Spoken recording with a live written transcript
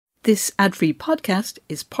This ad-free podcast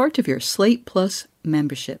is part of your Slate Plus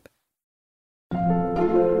membership.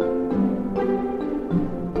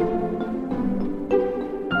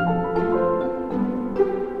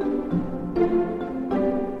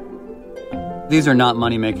 These are not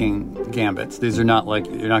money-making gambits. These are not like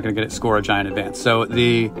you're not going to score a giant advance. So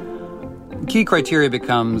the key criteria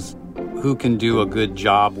becomes who can do a good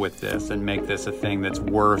job with this and make this a thing that's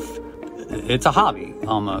worth. It's a hobby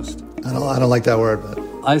almost. I don't like that word, but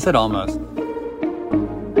I said almost.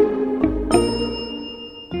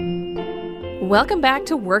 Welcome back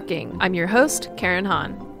to Working. I'm your host, Karen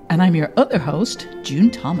Hahn. And I'm your other host, June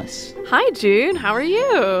Thomas. Hi, June. How are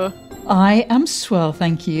you? I am swell,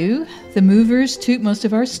 thank you. The movers took most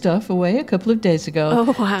of our stuff away a couple of days ago.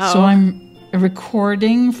 Oh, wow. So I'm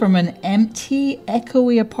recording from an empty,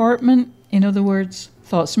 echoey apartment. In other words,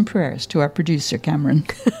 thoughts and prayers to our producer, Cameron.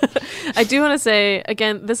 I do want to say,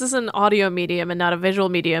 again, this is an audio medium and not a visual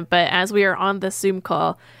medium, but as we are on this Zoom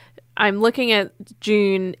call, I'm looking at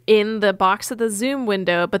June in the box of the Zoom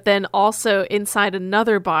window, but then also inside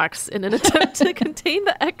another box in an attempt to contain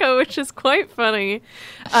the echo, which is quite funny.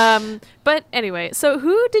 But anyway, so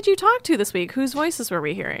who did you talk to this week? Whose voices were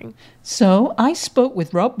we hearing? So I spoke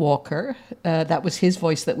with Rob Walker. That was his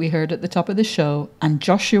voice that we heard at the top of the show, and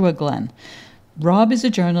Joshua Glenn. Rob is a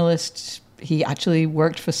journalist. He actually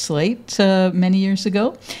worked for Slate many years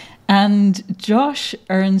ago. And Josh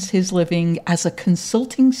earns his living as a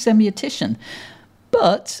consulting semiotician.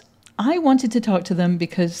 But I wanted to talk to them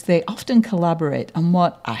because they often collaborate on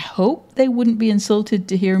what I hope they wouldn't be insulted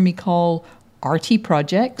to hear me call arty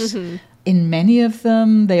projects. Mm-hmm. In many of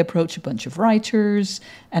them, they approach a bunch of writers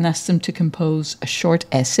and ask them to compose a short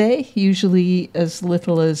essay, usually as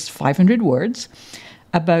little as 500 words,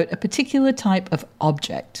 about a particular type of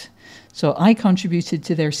object. So I contributed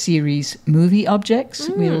to their series Movie Objects.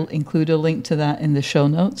 We'll include a link to that in the show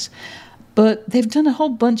notes. But they've done a whole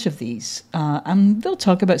bunch of these, and they'll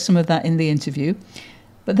talk about some of that in the interview.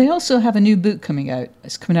 But they also have a new book coming out.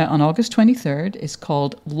 It's coming out on August 23rd. It's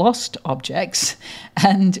called Lost Objects,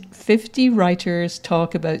 and 50 writers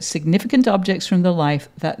talk about significant objects from their life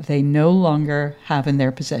that they no longer have in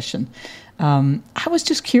their possession. I was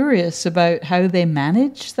just curious about how they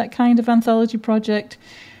manage that kind of anthology project,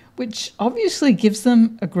 which obviously gives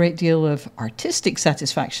them a great deal of artistic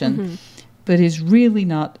satisfaction, but is really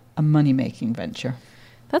not a money-making venture.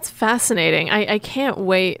 That's fascinating. I can't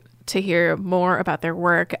wait to hear more about their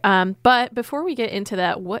work. But before we get into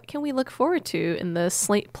that, what can we look forward to in the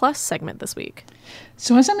Slate Plus segment this week?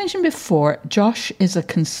 So as I mentioned before, Josh is a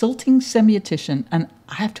consulting semiotician, and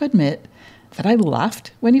I have to admit that I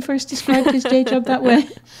laughed when he first described his day job that way.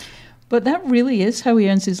 But that really is how he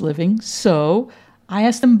earns his living. So I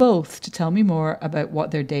asked them both to tell me more about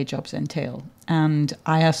what their day jobs entail. And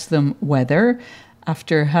I asked them whether,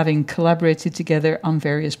 after having collaborated together on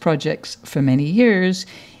various projects for many years,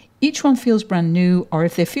 each one feels brand new, or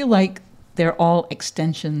if they feel like they're all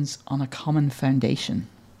extensions on a common foundation.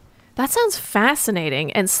 That sounds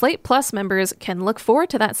fascinating, and Slate Plus members can look forward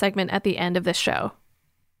to that segment at the end of this show.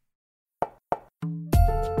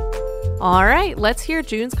 All right, let's hear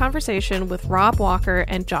June's conversation with Rob Walker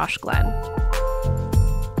and Josh Glenn.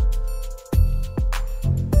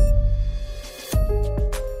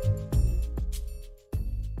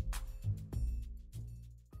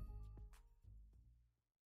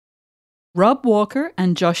 Rob Walker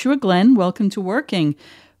and Joshua Glenn, welcome to Working.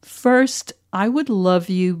 First, I would love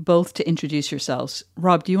you both to introduce yourselves.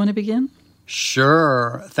 Rob, do you want to begin?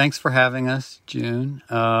 Sure. Thanks for having us, June.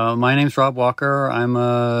 My name's Rob Walker. I'm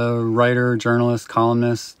a writer, journalist,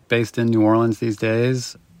 columnist based in New Orleans these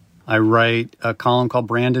days. I write a column called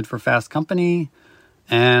Branded for Fast Company,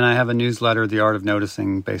 and I have a newsletter, The Art of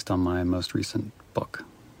Noticing, based on my most recent book.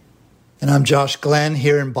 And I'm Josh Glenn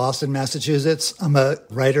here in Boston, Massachusetts. I'm a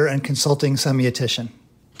writer and consulting semiotician.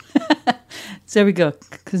 There we go.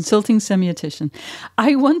 Consulting semiotician.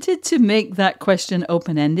 I wanted to make that question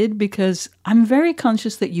open-ended because I'm very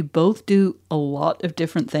conscious that you both do a lot of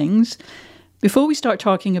different things. Before we start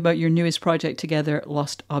talking about your newest project together,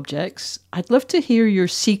 Lost Objects, I'd love to hear your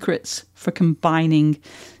secrets for combining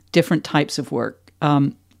different types of work.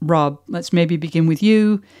 Rob, let's maybe begin with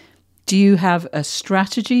you. Do you have a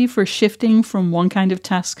strategy for shifting from one kind of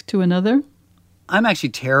task to another? I'm actually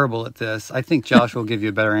terrible at this. I think Josh will give you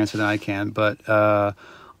a better answer than I can, but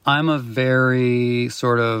I'm a very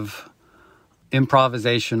sort of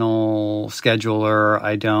improvisational scheduler.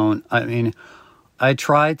 I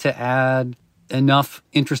try to add enough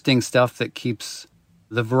interesting stuff that keeps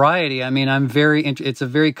the variety. It's a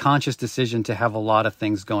very conscious decision to have a lot of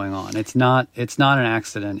things going on. It's not an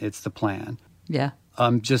accident. It's the plan. Yeah.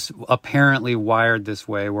 I'm just apparently wired this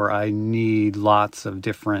way where I need lots of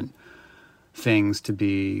different things to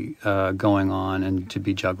be going on and to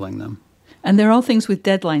be juggling them. And they're all things with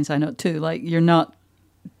deadlines, I know, too. Like, you're not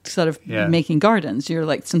sort of making gardens. You're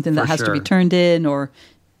like something that has to be turned in or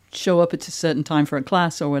show up at a certain time for a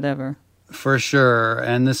class or whatever. For sure.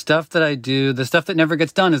 And the stuff that I do, the stuff that never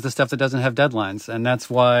gets done is the stuff that doesn't have deadlines. And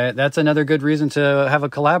that's another good reason to have a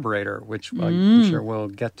collaborator, which I'm sure we'll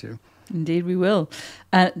get to. Indeed, we will.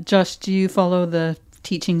 Josh, do you follow the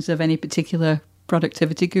teachings of any particular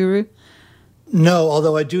productivity guru? No,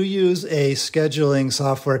 although I do use a scheduling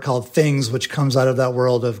software called Things, which comes out of that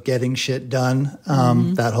world of getting shit done,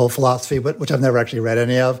 that whole philosophy, which I've never actually read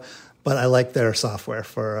any of, but I like their software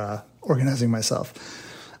for organizing myself.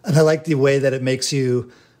 And I like the way that it makes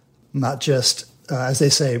you not just, as they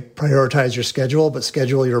say, prioritize your schedule, but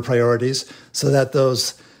schedule your priorities so that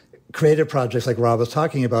those creative projects like Rob was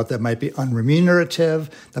talking about that might be unremunerative,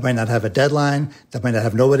 that might not have a deadline, that might not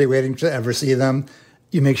have nobody waiting to ever see them,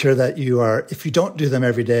 you make sure that you are, if you don't do them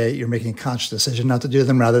every day, you're making a conscious decision not to do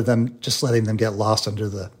them rather than just letting them get lost under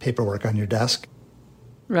the paperwork on your desk.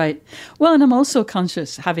 Right. Well, and I'm also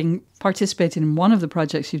conscious, having participated in one of the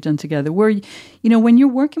projects you've done together, where, when you're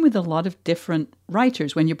working with a lot of different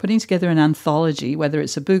writers, when you're putting together an anthology, whether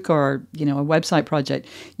it's a book or, a website project,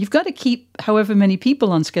 you've got to keep however many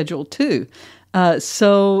people on schedule too.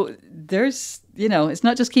 So there's, it's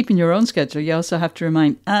not just keeping your own schedule. You also have to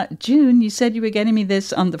remind, June, you said you were getting me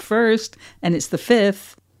this on the 1st and it's the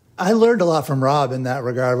 5th. I learned a lot from Rob in that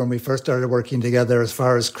regard when we first started working together as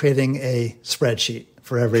far as creating a spreadsheet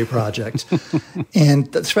for every project.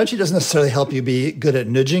 And the spreadsheet doesn't necessarily help you be good at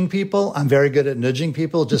nudging people. I'm very good at nudging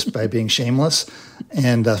people just by being shameless.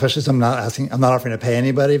 And especially since I'm not offering to pay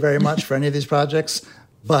anybody very much for any of these projects.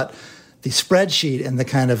 But the spreadsheet and the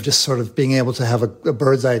kind of just sort of being able to have a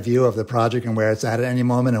bird's eye view of the project and where it's at any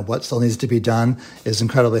moment and what still needs to be done is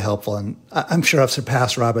incredibly helpful. And I'm sure I've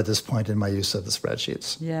surpassed Rob at this point in my use of the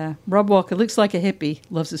spreadsheets. Yeah. Rob Walker looks like a hippie,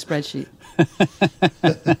 loves a spreadsheet.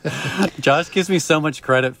 Josh gives me so much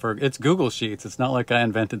credit for it's Google Sheets. It's not like I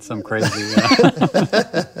invented some crazy.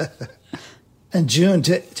 And June,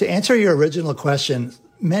 to answer your original question,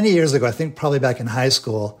 many years ago, I think probably back in high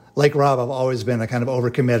school, like Rob, I've always been a kind of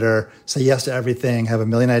overcommitter, say yes to everything, have a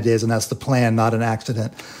million ideas, and that's the plan, not an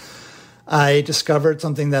accident. I discovered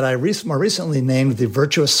something that I more recently named the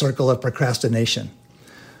virtuous circle of procrastination,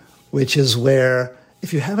 which is where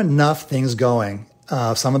if you have enough things going,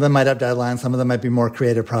 some of them might have deadlines, some of them might be more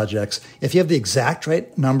creative projects. If you have the exact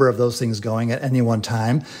right number of those things going at any one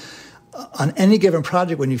time, on any given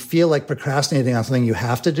project, when you feel like procrastinating on something you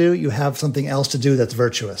have to do, you have something else to do that's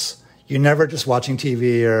virtuous. You're never just watching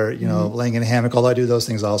TV or, laying in a hammock, although I do those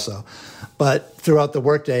things also. But throughout the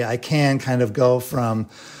workday, I can kind of go from,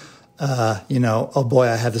 oh boy,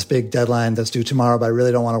 I have this big deadline that's due tomorrow, but I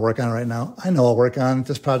really don't want to work on it right now. I know I'll work on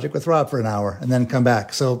this project with Rob for an hour and then come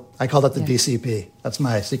back. So I call that the VCP. That's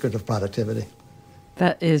my secret of productivity.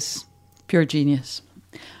 That is pure genius.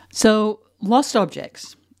 So Lost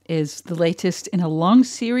Objects is the latest in a long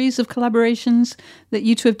series of collaborations that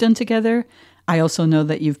you two have done together. I also know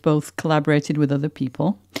that you've both collaborated with other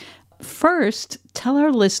people. First, tell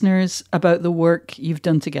our listeners about the work you've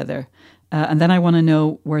done together. And then I want to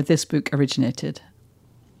know where this book originated.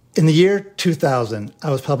 In the year 2000,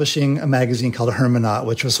 I was publishing a magazine called Hermenaut,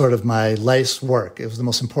 which was sort of my life's work. It was the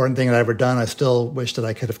most important thing I'd ever done. I still wish that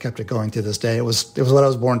I could have kept it going to this day. It was what I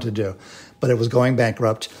was born to do, but it was going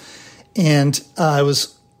bankrupt. And I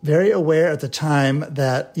was very aware at the time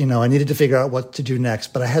that, I needed to figure out what to do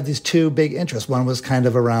next. But I had these two big interests. One was kind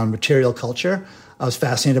of around material culture. I was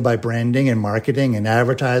fascinated by branding and marketing and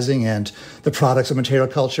advertising and the products of material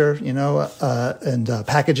culture, and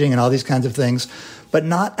packaging and all these kinds of things, but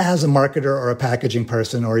not as a marketer or a packaging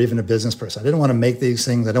person or even a business person. I didn't want to make these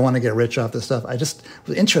things. I don't want to get rich off this stuff. I just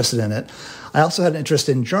was interested in it. I also had an interest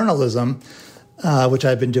in journalism, which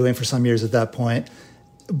I'd been doing for some years at that point.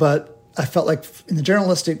 But I felt like in the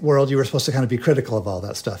journalistic world, you were supposed to kind of be critical of all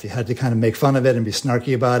that stuff. You had to kind of make fun of it and be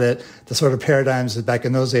snarky about it. The sort of paradigms that back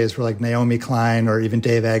in those days were like Naomi Klein or even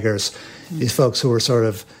Dave Eggers, these folks who were sort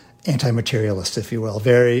of anti-materialist, if you will,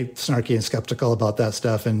 very snarky and skeptical about that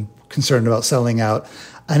stuff and concerned about selling out.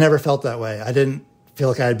 I never felt that way. I didn't feel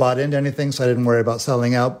like I had bought into anything, so I didn't worry about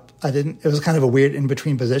selling out. It was kind of a weird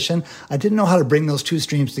in-between position. I didn't know how to bring those two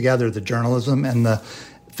streams together, the journalism and the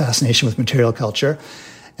fascination with material culture.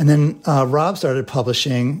 And then Rob started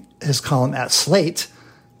publishing his column at Slate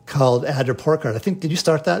called Ad Report Card. Did you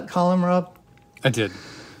start that column, Rob? I did.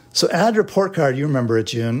 So Ad Report Card, you remember it,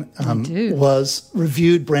 June, was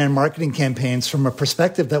reviewed brand marketing campaigns from a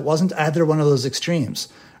perspective that wasn't either one of those extremes.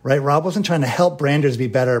 right? Rob wasn't trying to help branders be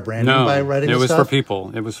better at branding by writing it this was stuff. for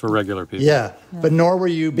people. It was for regular people. Yeah. But nor were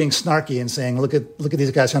you being snarky and saying, look at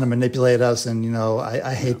these guys trying to manipulate us, and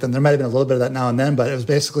I hate them. There might have been a little bit of that now and then, but it was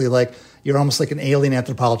basically like you're almost like an alien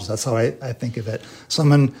anthropologist. That's how I think of it.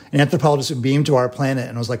 An anthropologist who beamed to our planet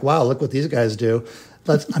and was like, wow, look what these guys do.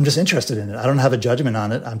 I'm just interested in it. I don't have a judgment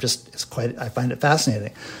on it. I find it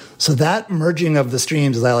fascinating. So that merging of the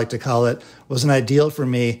streams, as I like to call it, was an ideal for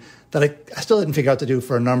me that I still didn't figure out to do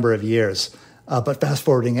for a number of years. But fast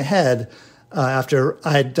forwarding ahead, after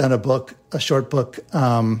I'd done a short book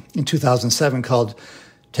in 2007 called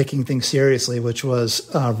Taking Things Seriously, which was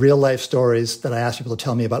real life stories that I asked people to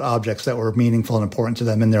tell me about objects that were meaningful and important to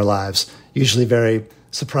them in their lives, usually very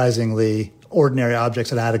surprisingly ordinary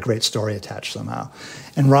objects that had a great story attached somehow.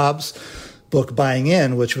 And Rob's book, Buying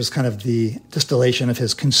In, which was kind of the distillation of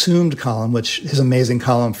his consumed column, his amazing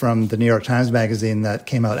column from the New York Times Magazine that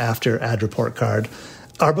came out after Ad Report Card.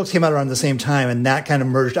 Our books came out around the same time, and that kind of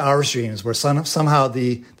merged our streams, where somehow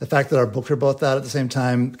the fact that our books were both out at the same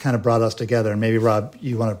time kind of brought us together. And maybe, Rob,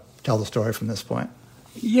 you want to tell the story from this point?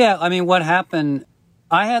 Yeah, I mean, what happened,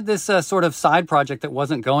 I had this sort of side project that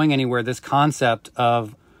wasn't going anywhere, this concept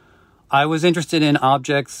of I was interested in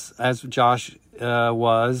objects, as Josh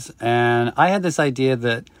was, and I had this idea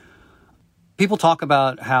that people talk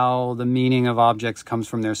about how the meaning of objects comes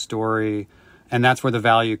from their story, and that's where the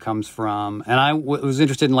value comes from. And I was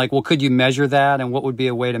interested in could you measure that, and what would be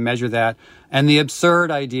a way to measure that? And the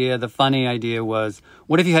absurd idea, the funny idea was,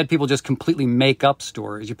 what if you had people just completely make up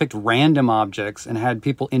stories? You picked random objects and had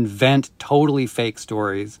people invent totally fake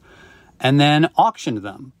stories and then auctioned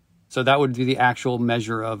them. So that would be the actual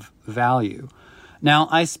measure of value. Now,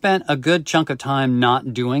 I spent a good chunk of time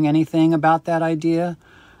not doing anything about that idea.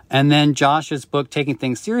 And then Josh's book, Taking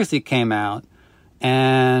Things Seriously, came out.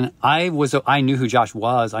 And I knew who Josh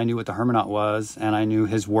was. I knew what the Hermanaut was. And I knew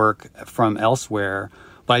his work from elsewhere.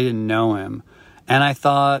 But I didn't know him. And I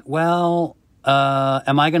thought, well,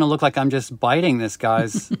 am I going to look like I'm just biting this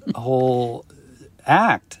guy's whole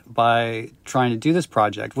act by trying to do this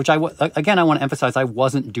project? Which I want to emphasize, I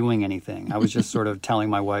wasn't doing anything. I was just sort of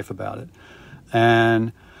telling my wife about it.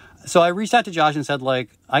 And so I reached out to Josh and said,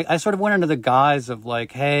 I sort of went under the guise of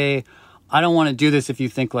hey, I don't want to do this if you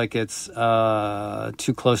think it's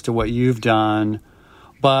too close to what you've done,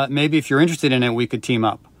 but maybe if you're interested in it, we could team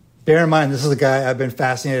up. Bear in mind, this is a guy I've been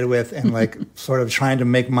fascinated with and sort of trying to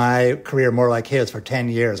make my career more like his for 10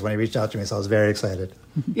 years when he reached out to me. So I was very excited.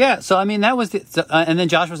 Yeah. So, I mean, that was, and then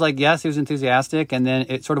Josh was like, yes, he was enthusiastic. And then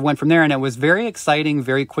it sort of went from there. And it was very exciting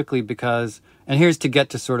very quickly because, and here's to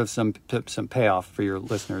get to sort of some payoff for your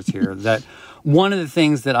listeners here, that one of the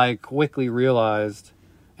things that I quickly realized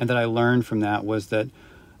and that I learned from that was that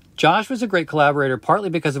Josh was a great collaborator, partly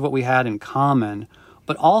because of what we had in common,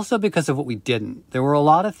 but also because of what we didn't. There were a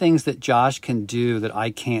lot of things that Josh can do that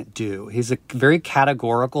I can't do. He's a very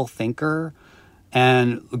categorical thinker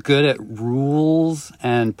and good at rules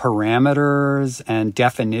and parameters and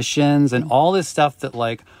definitions and all this stuff that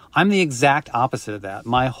I'm the exact opposite of that.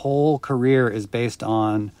 My whole career is based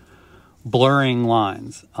on blurring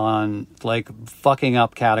lines, on fucking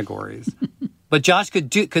up categories. But Josh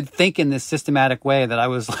could think in this systematic way that I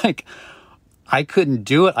was I couldn't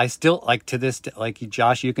do it. I still to this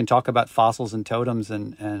Josh, you can talk about fossils and totems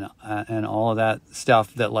and all of that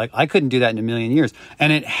stuff that I couldn't do that in a million years.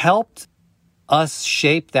 And it helped us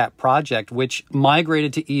shape that project, which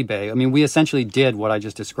migrated to eBay. I mean, we essentially did what I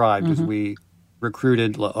just described. Mm-hmm. Is we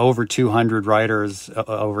recruited over 200 writers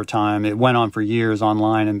over time. It went on for years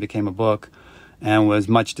online and became a book and was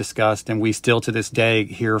much discussed. And we still to this day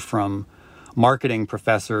hear from marketing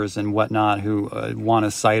professors and whatnot who want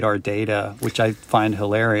to cite our data, which I find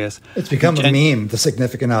hilarious. It's become a meme, the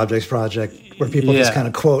Significant Objects Project, where people just kind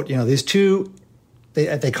of quote, these two,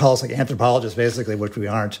 they call us anthropologists basically, which we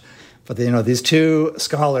aren't. But these two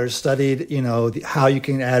scholars studied, how you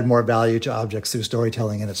can add more value to objects through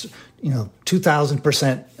storytelling, and it's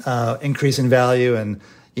 2,000% increase in value, and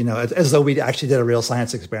as though we actually did a real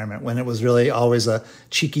science experiment when it was really always a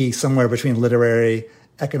cheeky somewhere between literary,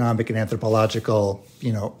 economic, and anthropological,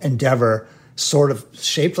 endeavor, sort of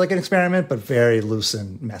shaped like an experiment, but very loose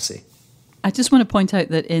and messy. I just want to point out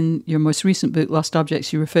that in your most recent book, Lost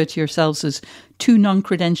Objects, you refer to yourselves as two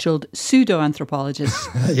non-credentialed pseudo-anthropologists.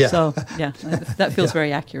 Yeah. So, yeah, that feels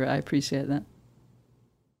very accurate. I appreciate that.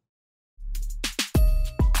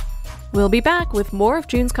 We'll be back with more of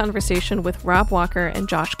June's conversation with Rob Walker and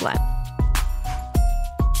Josh Glenn.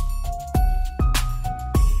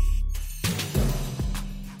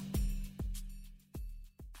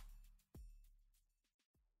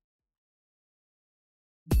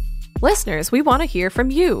 Listeners, we want to hear from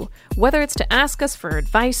you. Whether it's to ask us for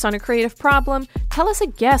advice on a creative problem, tell us a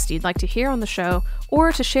guest you'd like to hear on the show,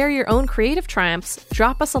 or to share your own creative triumphs,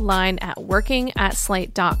 drop us a line at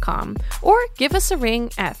working@slate.com or give us a ring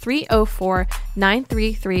at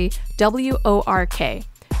 304-933-WORK.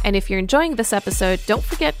 And if you're enjoying this episode, don't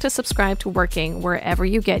forget to subscribe to Working wherever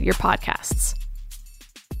you get your podcasts.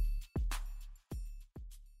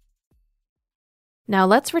 Now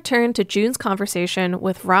let's return to June's conversation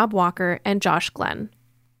with Rob Walker and Josh Glenn.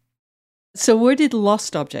 So where did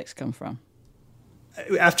Lost Objects come from?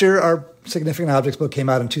 After our Significant Objects book came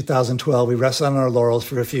out in 2012, we rested on our laurels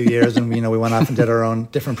for a few years, and we went off and did our own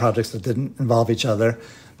different projects that didn't involve each other.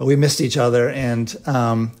 But we missed each other, and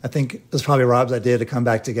I think it was probably Rob's idea to come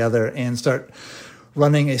back together and start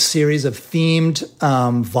running a series of themed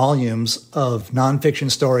volumes of nonfiction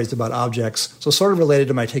stories about objects. So sort of related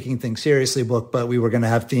to my Taking Things Seriously book, but we were going to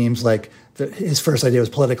have themes like his first idea was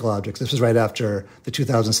political objects. This was right after the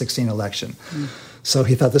 2016 election. So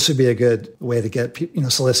he thought this would be a good way to get,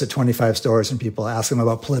 solicit 25 stories from people, ask them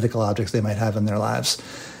about political objects they might have in their lives,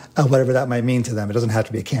 whatever that might mean to them. It doesn't have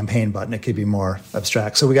to be a campaign button. It could be more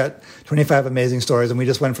abstract. So we got 25 amazing stories, and we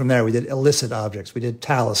just went from there. We did illicit objects. We did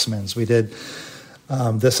talismans. We did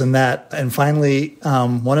this and that. And finally,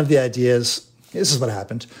 one of the ideas, this is what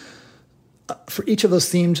happened. For each of those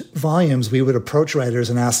themed volumes, we would approach writers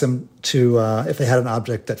and ask them to, if they had an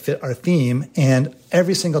object that fit our theme. And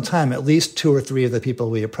every single time, at least 2 or 3 of the people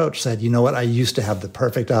we approached said, you know what, I used to have the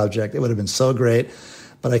perfect object. It would have been so great,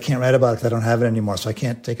 but I can't write about it because I don't have it anymore. So I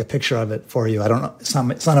can't take a picture of it for you. I don't know. It's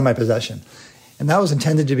not in my possession. And that was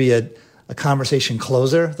intended to be a conversation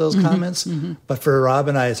closer, those comments. But for Rob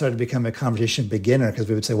and I, it started to become a conversation beginner because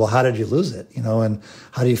we would say, well, how did you lose it? And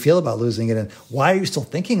how do you feel about losing it? And why are you still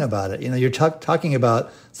thinking about it? You're talking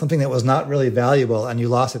about something that was not really valuable and you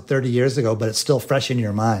lost it 30 years ago, but it's still fresh in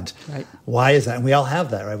your mind. Right. Why is that? And we all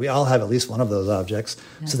have that, right? We all have at least one of those objects.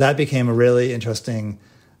 Yeah. So that became a really interesting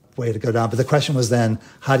way to go down. But the question was then,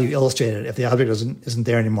 how do you illustrate it? If the object isn't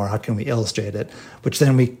there anymore, how can we illustrate it? Which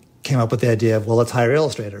then we came up with the idea of, well, let's hire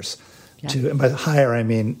illustrators. And by hire, I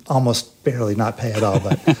mean almost barely, not pay at all,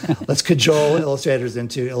 but let's cajole illustrators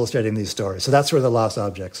into illustrating these stories. So that's where the Lost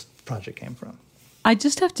Objects project came from. I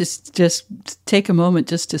just have to just take a moment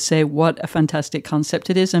just to say what a fantastic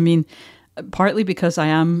concept it is. I mean, partly because I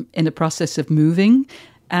am in the process of moving,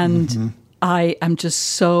 and I am just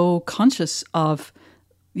so conscious of,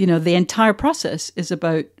 the entire process is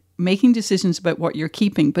about making decisions about what you're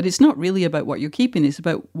keeping, but it's not really about what you're keeping. It's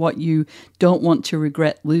about what you don't want to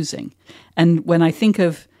regret losing. And when I think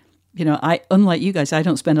of, unlike you guys, I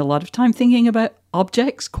don't spend a lot of time thinking about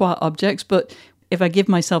objects, qua objects, but if I give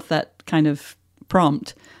myself that kind of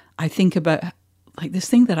prompt, I think about like this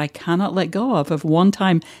thing that I cannot let go of one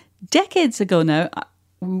time, decades ago now,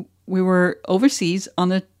 we were overseas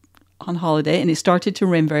on holiday and it started to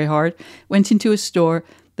rain very hard, went into a store,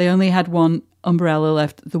 they only had one umbrella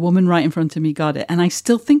left. The woman right in front of me got it, and I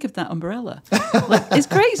still think of that umbrella. It's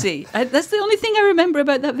crazy. That's the only thing I remember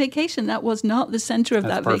about that vacation. That was not the center of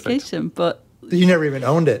that perfect. Vacation, but you never even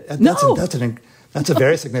owned it. No. That's a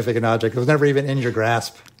very significant object. It was never even in your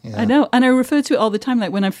grasp. Yeah. I know, and I refer to it all the time.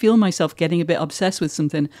 Like when I feel myself getting a bit obsessed with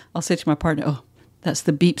something, I'll say to my partner, "Oh, that's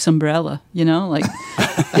the Beeps umbrella."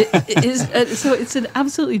 It is. So it's an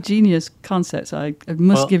absolutely genius concept. So I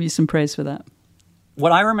must give you some praise for that.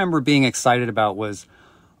 What I remember being excited about was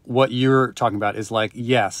what you're talking about is like,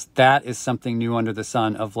 yes, that is something new under the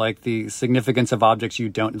sun of like the significance of objects you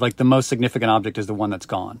don't, like the most significant object is the one that's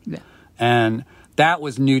gone. Yeah. And that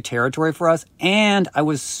was new territory for us. And I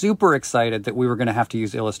was super excited that we were going to have to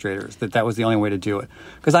use illustrators, that was the only way to do it.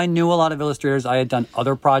 Because I knew a lot of illustrators. I had done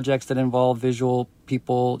other projects that involved visual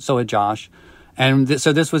people. So had Josh. And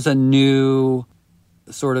so this was a new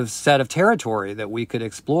sort of set of territory that we could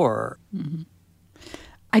explore. Mm-hmm.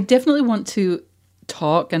 I definitely want to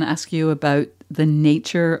talk and ask you about the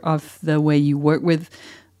nature of the way you work with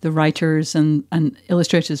the writers and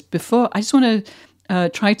illustrators. Before, I just want to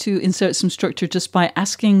try to insert some structure just by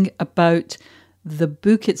asking about the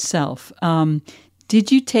book itself.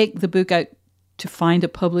 Did you take the book out to find a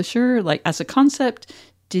publisher, like as a concept?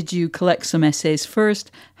 Did you collect some essays first?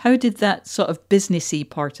 How did that sort of businessy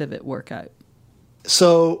part of it work out?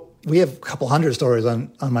 So we have a couple hundred stories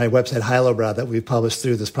on my website, Hylobrow, that we've published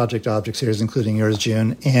through this Project Object series, including yours,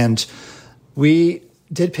 June. And we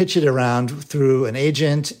did pitch it around through an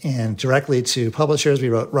agent and directly to publishers.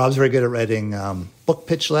 Rob's very good at writing book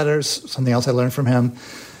pitch letters, something else I learned from him.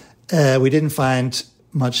 We didn't find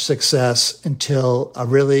much success until a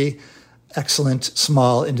really excellent,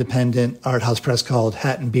 small, independent art house press called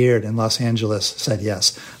Hat and Beard in Los Angeles said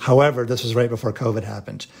yes. However, this was right before COVID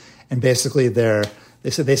happened. And basically they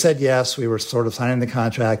said yes, we were sort of signing the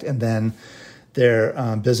contract, and then their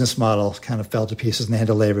business model kind of fell to pieces and they had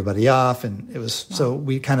to lay everybody off. And it was, so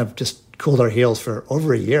we kind of just cooled our heels for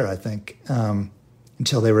over a year, I think,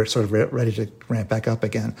 until they were sort of ready to ramp back up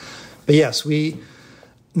again. But yes,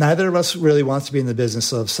 neither of us really wants to be in the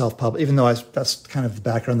business of self-publishing, even though that's kind of the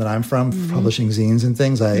background that I'm from, publishing zines and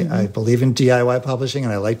things. I believe in DIY publishing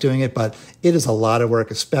and I like doing it, but it is a lot of work,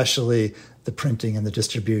 especially the printing and the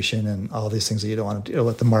distribution and all these things that you don't want to deal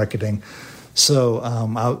with, the marketing.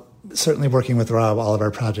 So certainly working with Rob, all of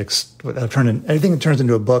our projects, anything that turns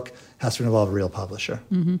into a book has to involve a real publisher.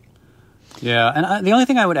 Mm-hmm. Yeah, and the only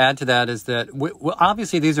thing I would add to that is that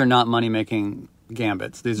obviously these are not money-making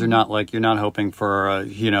gambits. These are not like you're not hoping for,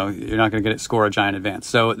 you're not going to score a giant advance.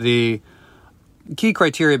 So the key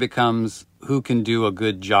criteria becomes who can do a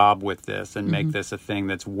good job with this and make this a thing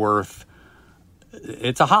that's worth.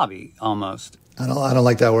 It's a hobby almost. I don't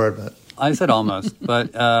like that word, but I said almost,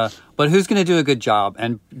 but who's going to do a good job?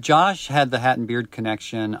 And Josh had the Hat and Beard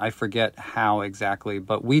connection. I forget how exactly,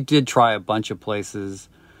 but we did try a bunch of places.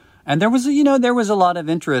 And there was a lot of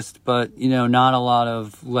interest, but, not a lot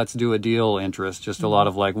of let's do a deal interest, just a lot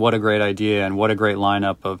of like, what a great idea and what a great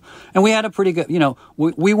lineup and we had a pretty good,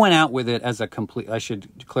 we went out with it as a complete, I should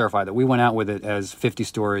clarify that we went out with it as 50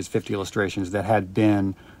 stories, 50 illustrations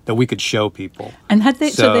that we could show people. And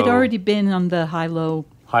so they'd already been on the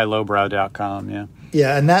highlowbrow.com, yeah.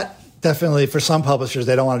 Yeah, and that definitely, for some publishers,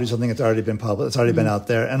 they don't want to do something that's already been published, it's already been out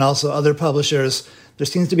there. And also other publishers, there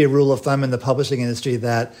seems to be a rule of thumb in the publishing industry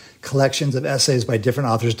that collections of essays by different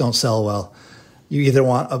authors don't sell well. You either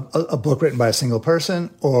want a book written by a single person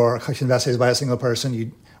or a collection of essays by a single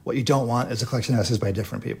person. What you don't want is a collection of essays by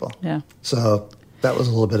different people. Yeah. So that was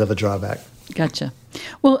a little bit of a drawback. Gotcha.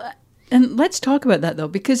 Well, and let's talk about that, though,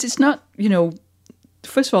 because it's not,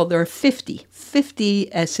 first of all, there are 50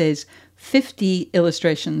 essays, 50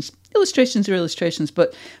 illustrations. Illustrations are illustrations,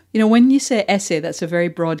 but, when you say essay, that's a very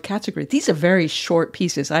broad category. These are very short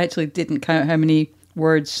pieces. I actually didn't count how many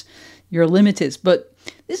words your limit is, but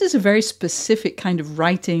this is a very specific kind of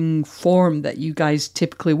writing form that you guys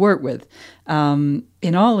typically work with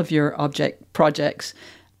in all of your object projects.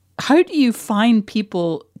 How do you find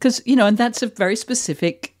people, because, and that's a very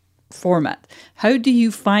specific format. How do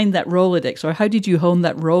you find that Rolodex, or how did you hone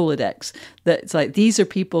that Rolodex? That it's like, these are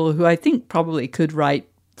people who I think probably could write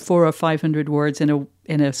 400 or 500 words in a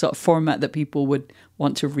sort of format that people would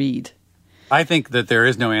want to read. I think that there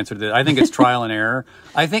is no answer to that. I think it's trial and error.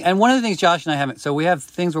 And one of the things Josh and I haven't, so we have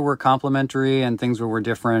things where we're complementary and things where we're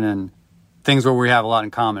different and things where we have a lot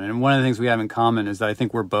in common. And one of the things we have in common is that I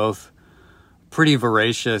think we're both pretty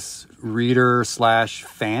voracious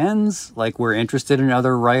reader/fans. Like, we're interested in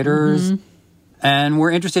other writers and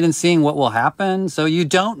we're interested in seeing what will happen. So you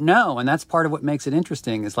don't know. And that's part of what makes it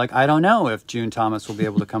interesting. Is like, I don't know if June Thomas will be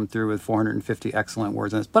able to come through with 450 excellent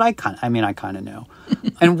words in this, but I kind of know.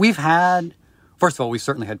 And we've had, first of all, we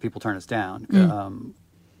certainly had people turn us down.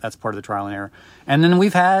 That's part of the trial and error. And then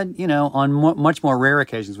we've had, on much more rare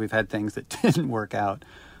occasions, we've had things that didn't work out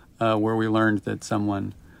where we learned that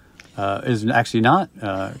someone is actually not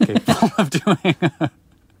capable of doing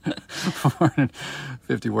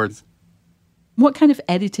 450 words. What kind of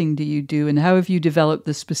editing do you do, and how have you developed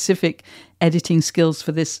the specific editing skills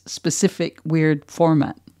for this specific weird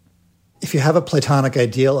format? If you have a platonic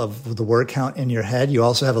ideal of the word count in your head, you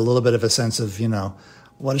also have a little bit of a sense of,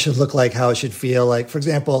 what it should look like, how it should feel like. For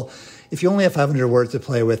example, if you only have 500 words to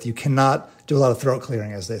play with, you cannot do a lot of throat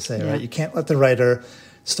clearing, as they say, right? You can't let the writer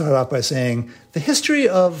start off by saying, the history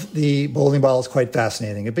of the bowling ball is quite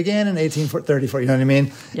fascinating. It began in 1834, you know what I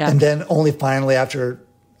mean? Yeah. And then only finally, after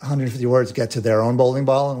 150 words, get to their own bowling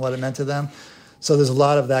ball and what it meant to them. So there's a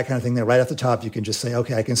lot of that kind of thing there. Right off the top, you can just say,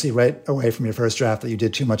 okay, I can see right away from your first draft that you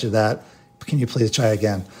did too much of that. Can you please try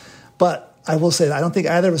again? But I will say that I don't think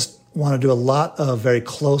either of us want to do a lot of very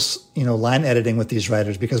close, line editing with these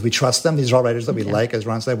writers because we trust them. These are all writers that we like. As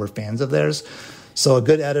Ron said, we're fans of theirs. So a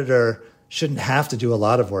good editor shouldn't have to do a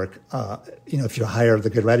lot of work. If you hire the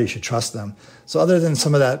good writer, you should trust them. So other than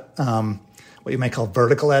some of that, what you might call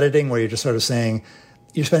vertical editing, where you're just sort of saying,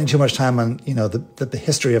 you're spending too much time on, the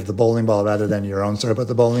history of the bowling ball rather than your own story about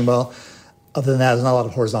the bowling ball. Other than that, there's not a lot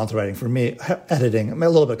of horizontal writing for me. Editing, a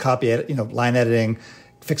little bit of copy edit, line editing,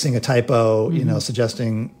 fixing a typo,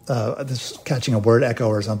 suggesting catching a word echo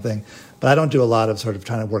or something. But I don't do a lot of sort of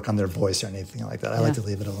trying to work on their voice or anything like that. I like to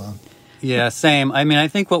leave it alone. Yeah, same. I mean, I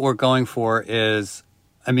think what we're going for is,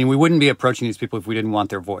 we wouldn't be approaching these people if we didn't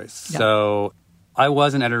want their voice. Yeah. So I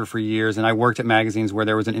was an editor for years, and I worked at magazines where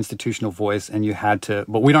there was an institutional voice, and you had to,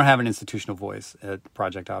 but we don't have an institutional voice at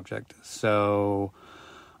Project Object. So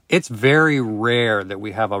it's very rare that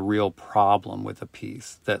we have a real problem with a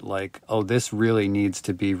piece that like, oh, this really needs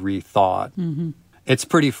to be rethought. Mm-hmm. It's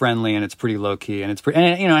pretty friendly and it's pretty low key and and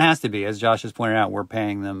it has to be, as Josh has pointed out, we're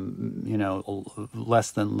paying them,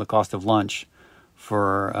 less than the cost of lunch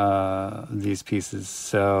for these pieces.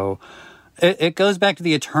 So it goes back to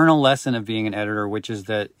the eternal lesson of being an editor, which is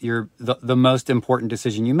that the most important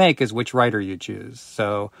decision you make is which writer you choose.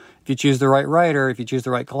 So if you choose the right writer, if you choose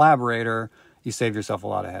the right collaborator, you save yourself a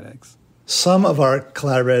lot of headaches. Some of our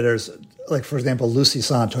collaborators, like, for example, Lucy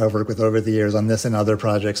Sant, who I've worked with over the years on this and other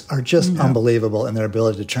projects, are just unbelievable in their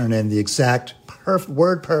ability to turn in the exact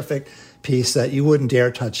word-perfect piece that you wouldn't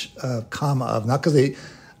dare touch a comma of. Not because they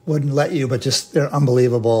wouldn't let you, but just they're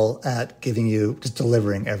unbelievable at giving you, just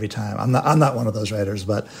delivering every time. I'm not one of those writers,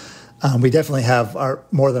 but we definitely have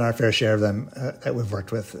more than our fair share of them that we've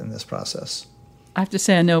worked with in this process. I have to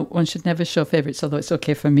say, I know one should never show favorites, although it's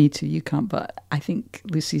okay for me to. You can't, but I think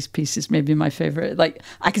Lucy's piece is maybe my favorite. Like,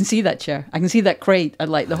 I can see that chair. I can see that crate. I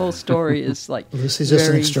like the whole story is like Lucy's just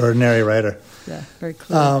an extraordinary writer. Yeah, very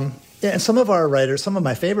clear. And some of our writers, some of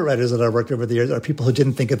my favorite writers that I've worked over the years are people who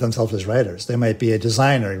didn't think of themselves as writers. They might be a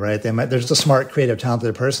designer, right? They're just a smart, creative,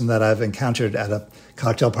 talented person that I've encountered at a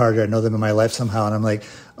cocktail party. Or I know them in my life somehow, and I'm like,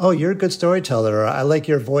 oh, you're a good storyteller, or I like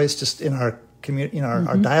your voice just in our community,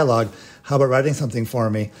 our dialogue. How about writing something for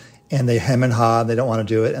me? And they hem and haw, they don't want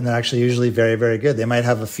to do it, and they're actually usually very, very good. They might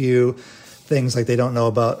have a few things like they don't know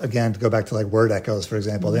about, again, to go back to like word echoes, for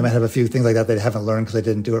example. They might have a few things like that they haven't learned because they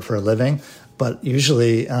didn't do it for a living. But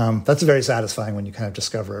usually that's very satisfying when you kind of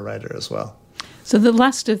discover a writer as well. So the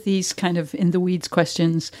last of these kind of in the weeds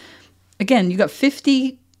questions, again, you got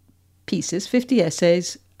 50 pieces, 50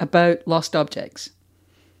 essays about lost objects.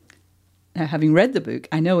 Now, having read the book,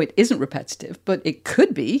 I know it isn't repetitive, but it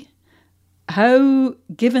could be. How,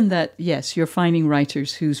 given that, yes, you're finding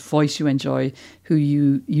writers whose voice you enjoy, who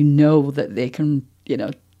you know that they can,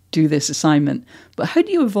 do this assignment, but how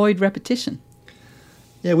do you avoid repetition?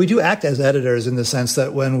 Yeah, we do act as editors in the sense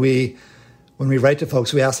that when we write to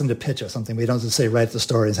folks, we ask them to pitch us something. We don't just say, write the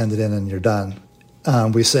story and send it in and you're done.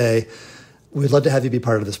 We say, we'd love to have you be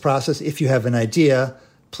part of this process. If you have an idea,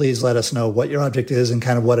 please let us know what your object is and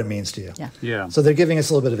kind of what it means to you. Yeah. So they're giving us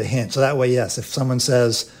a little bit of a hint. So that way, yes, if someone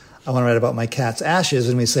says, I want to write about my cat's ashes,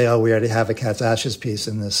 and we say, oh, we already have a cat's ashes piece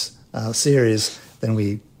in this series, then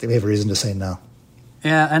we have a reason to say no.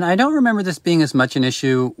 Yeah, and I don't remember this being as much an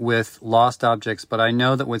issue with lost objects, but I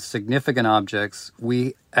know that with significant objects,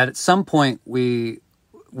 at some point we're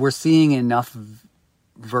seeing enough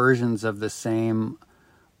versions of the same.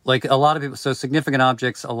 Like a lot of people, so significant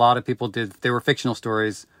objects, a lot of people they were fictional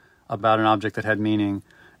stories about an object that had meaning.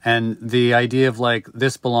 And the idea of like,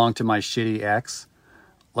 this belonged to my shitty ex,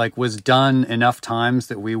 like was done enough times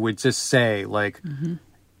that we would just say like,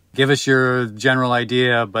 give us your general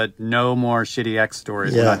idea, but no more shitty ex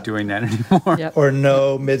stories. Yeah. We're not doing that anymore. Yep. Or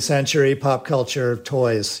no mid-century pop culture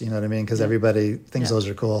toys, you know what I mean? Because everybody thinks those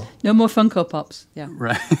are cool. No more Funko Pops. Yeah.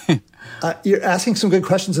 Right. You're asking some good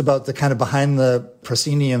questions about the kind of behind the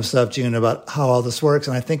proscenium stuff, June, about how all this works.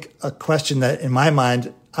 And I think a question that in my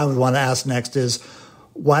mind I would want to ask next is,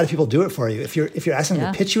 why do people do it for you? If you're asking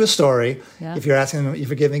them to pitch you a story, if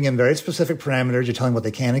you're giving them very specific parameters, you're telling them what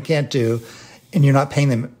they can and can't do, and you're not paying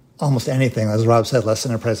them almost anything, as Rob said, less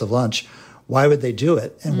than the price of lunch, why would they do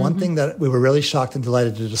it? And one thing that we were really shocked and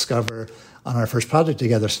delighted to discover on our first project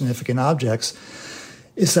together, Significant Objects,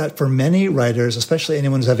 is that for many writers, especially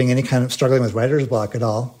anyone who's having any kind of struggling with writer's block at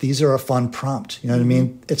all, these are a fun prompt. You know what I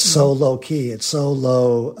mean? It's so low key, it's so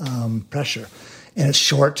low pressure, and it's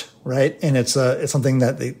short, right? And it's something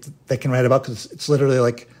that they can write about because it's literally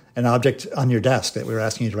like an object on your desk that we were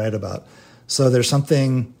asking you to write about. So there's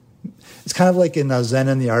something. It's kind of like in Zen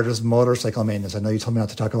and the Art of Motorcycle Maintenance. I know you told me not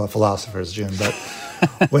to talk about philosophers, June, but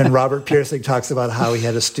when Robert Pirsig talks about how he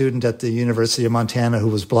had a student at the University of Montana who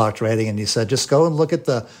was blocked writing, and he said, just go and look at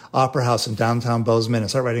the Opera House in downtown Bozeman and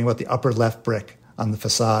start writing about the upper left brick on the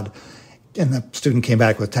facade. And the student came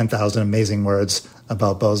back with 10,000 amazing words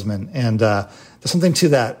about Bozeman. And there's something to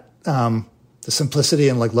that, the simplicity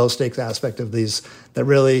and like low stakes aspect of these that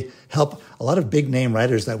really help a lot of big name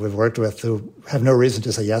writers that we've worked with who have no reason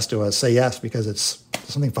to say yes to us, say yes because it's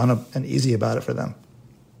something fun and easy about it for them.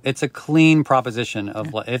 It's a clean proposition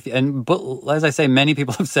of but as I say, many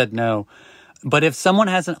people have said no. But if someone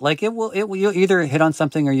hasn't, like you'll either hit on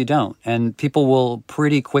something or you don't, and people will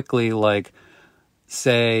pretty quickly like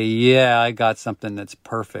say, yeah, I got something that's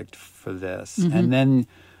perfect for this, and then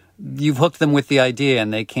you've hooked them with the idea,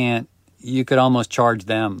 and they can't. You could almost charge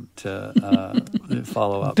them to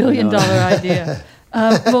follow up. $1 billion idea.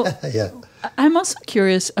 I'm also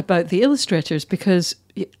curious about the illustrators because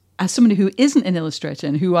as somebody who isn't an illustrator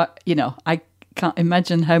and who, I can't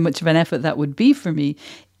imagine how much of an effort that would be for me.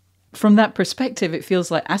 From that perspective, it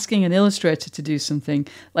feels like asking an illustrator to do something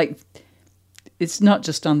like it's not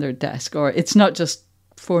just on their desk or it's not just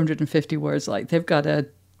 450 words, like they've got to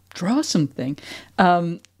draw something.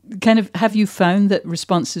 Have you found that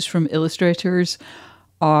responses from illustrators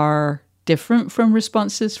are different from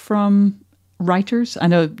responses from writers? I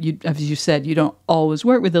know, as you said, you don't always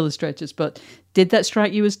work with illustrators, but did that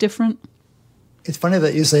strike you as different? It's funny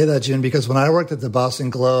that you say that, June, because when I worked at the Boston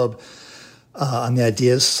Globe on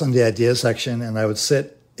the Sunday Ideas section, and I would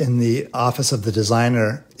sit in the office of the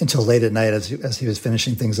designer until late at night as he was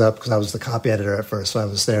finishing things up, because I was the copy editor at first, so I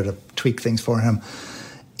was there to tweak things for him.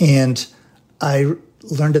 And I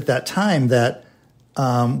learned at that time that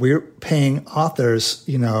we were paying authors,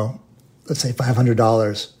 let's say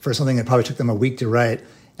 $500 for something that probably took them a week to write,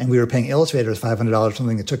 and we were paying illustrators $500 for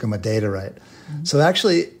something that took them a day to write. Mm-hmm. So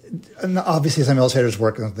actually, obviously some illustrators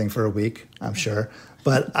work on something for a week, I'm sure,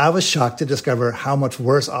 but I was shocked to discover how much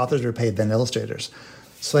worse authors are paid than illustrators.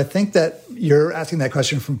 So I think that you're asking that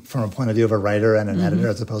question from a point of view of a writer and an editor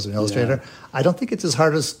as opposed to an illustrator. Yeah. I don't think it's as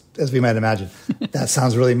hard as we might imagine. That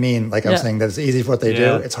sounds really mean. Like I'm saying that it's easy for what they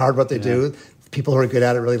do. It's hard what they do. People who are good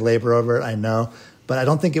at it really labor over it, I know. But I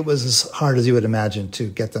don't think it was as hard as you would imagine to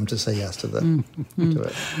get them to say yes to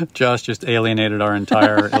it. Josh just alienated our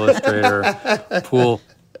entire illustrator pool.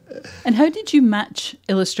 And how did you match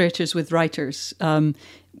illustrators with writers?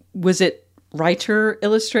 Was it writer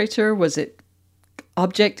illustrator? Was it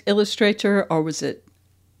object illustrator, or was it,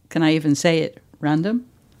 can I even say it, random?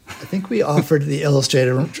 I think we offered the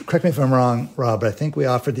illustrator, correct me if I'm wrong, Rob, but I think we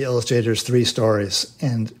offered the illustrators 3 stories,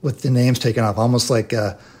 and with the names taken off, almost like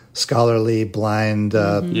a scholarly blind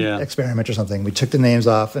experiment or something. We took the names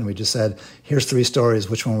off and we just said, here's 3 stories,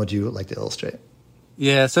 which one would you like to illustrate?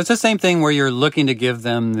 Yeah, so it's the same thing where you're looking to give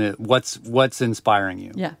them what's inspiring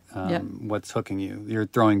you, what's hooking you. You're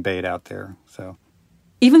throwing bait out there, so...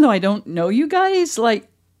 Even though I don't know you guys,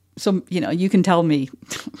 you can tell me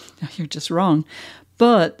you're just wrong.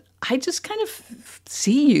 But I just kind of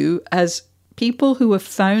see you as people who have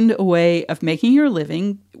found a way of making your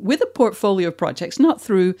living with a portfolio of projects, not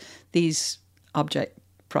through these object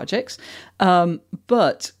projects,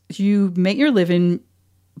 but you make your living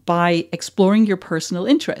by exploring your personal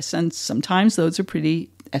interests. And sometimes those are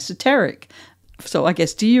pretty esoteric. So I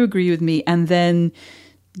guess, do you agree with me? And then...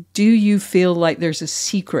 do you feel like there's a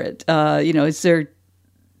secret? Is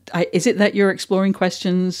it that you're exploring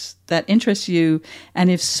questions that interest you? And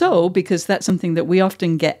if so, because that's something that we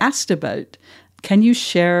often get asked about, can you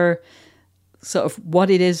share sort of what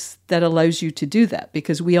it is that allows you to do that?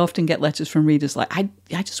 Because we often get letters from readers like, I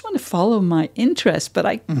just want to follow my interest, but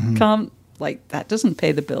I can't, that doesn't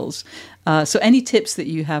pay the bills. So any tips that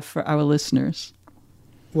you have for our listeners?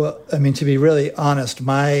 Well, I mean, to be really honest,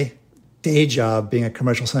 my day job being a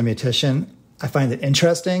commercial semiotician, I find it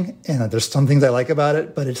interesting, and there's some things I like about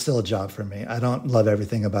it, but it's still a job for me. I don't love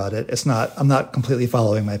everything about it. I'm not completely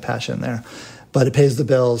following my passion there, but it pays the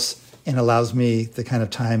bills and allows me the kind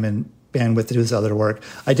of time and bandwidth to do this other work.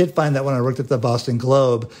 I did find that when I worked at the Boston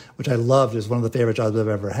Globe, which I loved, is one of the favorite jobs I've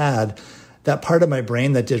ever had, that part of my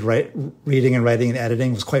brain that did reading and writing and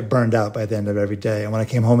editing was quite burned out by the end of every day. And when I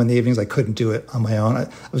came home in the evenings, I couldn't do it on my own. It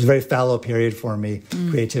was a very fallow period for me,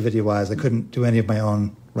 creativity-wise. I couldn't do any of my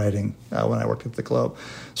own writing when I worked at the Globe.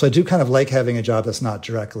 So I do kind of like having a job that's not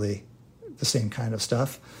directly the same kind of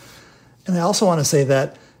stuff. And I also want to say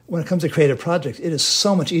that when it comes to creative projects, it is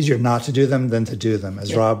so much easier not to do them than to do them.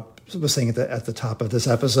 As Rob was saying at the top of this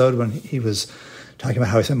episode when he was talking about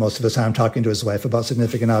how he spent most of his time talking to his wife about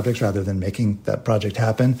significant objects rather than making that project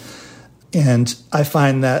happen. And I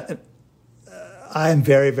find that I'm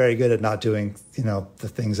very, very good at not doing, the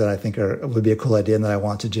things that I think would be a cool idea and that I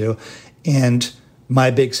want to do. And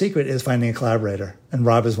my big secret is finding a collaborator. And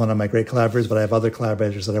Rob is one of my great collaborators, but I have other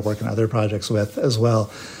collaborators that I work on other projects with as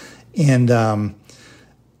well. And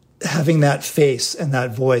having that face and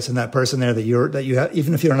that voice and that person there that you have,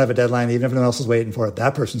 even if you don't have a deadline, even if no one else is waiting for it,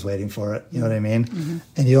 that person's waiting for it. You know what I mean? Mm-hmm.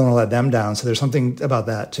 And you don't want to let them down. So there's something about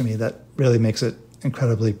that to me that really makes it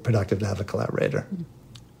incredibly productive to have a collaborator.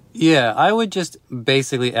 Yeah, I would just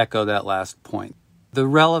basically echo that last point. The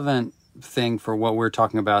relevant thing for what we're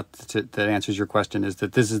talking about that answers your question is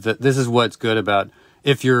that this is what's good about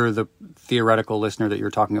if you're the theoretical listener that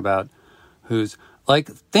you're talking about who's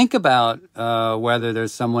think about whether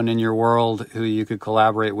there's someone in your world who you could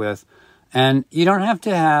collaborate with. And you don't have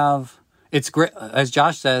to have... It's great. As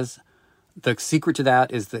Josh says, the secret to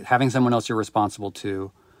that is that having someone else you're responsible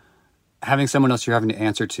to, having someone else you're having to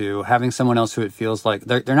answer to, having someone else who it feels like...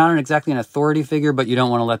 They're not exactly an authority figure, but you don't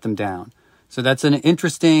want to let them down. So that's an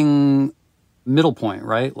interesting middle point,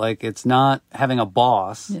 right? Like, it's not having a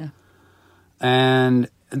boss. Yeah. And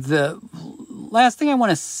the last thing I want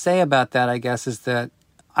to say about that, I guess, is that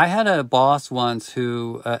I had a boss once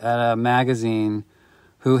who, at a magazine,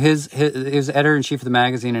 who his editor-in-chief of the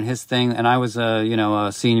magazine, and his thing, and I was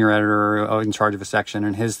a senior editor in charge of a section,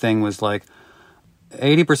 and his thing was like,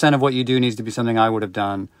 80% of what you do needs to be something I would have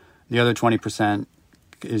done. The other 20%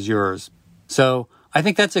 is yours. So I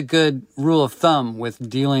think that's a good rule of thumb with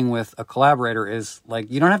dealing with a collaborator, is like,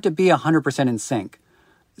 you don't have to be 100% in sync.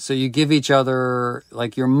 So you give each other,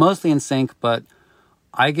 like, you're mostly in sync, but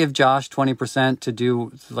I give Josh 20% to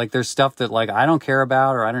do, like, there's stuff that, like, I don't care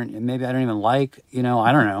about, or maybe I don't even like, I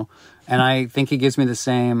don't know. And I think he gives me the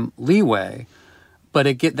same leeway,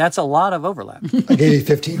 but that's a lot of overlap. I gave you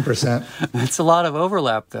 15%. That's a lot of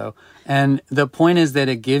overlap, though. And the point is that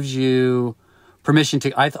it gives you permission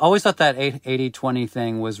to, I always thought that 80-20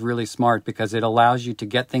 thing was really smart, because it allows you to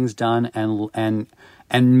get things done and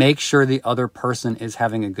make sure the other person is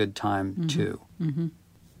having a good time too. Mm-hmm.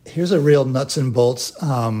 Here's a real nuts and bolts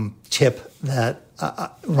tip that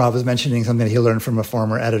Rob was mentioning, something that he learned from a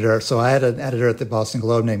former editor. So I had an editor at the Boston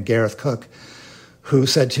Globe named Gareth Cook, who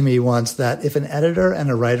said to me once that if an editor and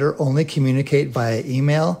a writer only communicate via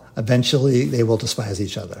email, eventually they will despise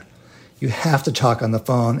each other. You have to talk on the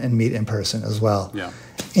phone and meet in person as well. Yeah.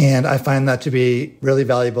 And I find that to be really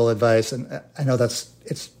valuable advice. And I know that's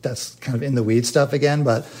kind of in the weeds stuff again,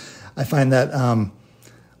 but I find that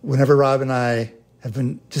whenever Rob and I have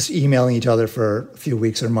been just emailing each other for a few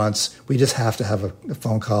weeks or months, we just have to have a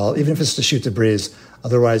phone call, even if it's to shoot the breeze.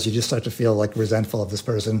 Otherwise, you just start to feel like resentful of this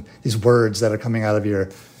person, these words that are coming out of your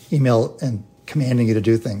email and commanding you to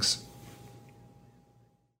do things.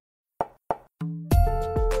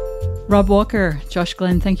 Rob Walker, Josh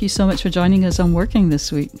Glenn, thank you so much for joining us on Working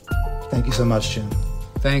this week. Thank you so much, June.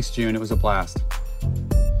 Thanks, June. It was a blast.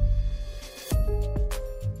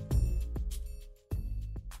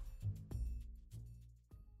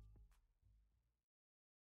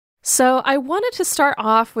 So I wanted to start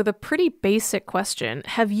off with a pretty basic question.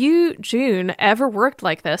 Have you, June, ever worked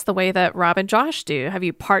like this the way that Rob and Josh do? Have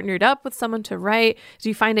you partnered up with someone to write? Do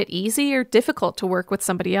you find it easy or difficult to work with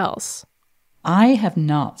somebody else? I have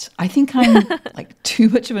not. I think I'm like too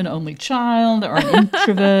much of an only child, or an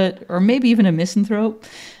introvert, or maybe even a misanthrope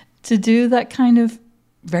to do that kind of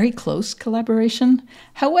very close collaboration.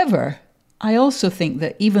 However, I also think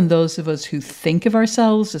that even those of us who think of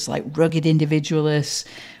ourselves as like rugged individualists,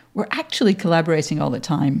 we're actually collaborating all the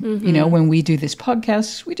time. Mm-hmm. When we do this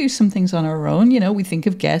podcast, we do some things on our own. We think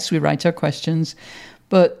of guests, we write our questions,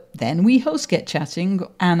 but then we host Get Chatting,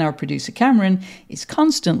 and our producer Cameron is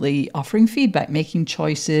constantly offering feedback, making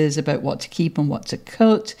choices about what to keep and what to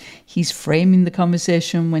cut. He's framing the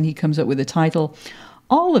conversation when he comes up with a title.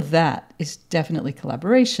 All of that is definitely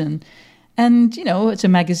collaboration. And, it's a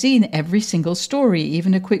magazine. Every single story,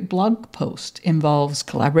 even a quick blog post, involves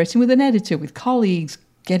collaborating with an editor, with colleagues,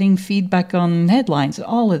 getting feedback on headlines, and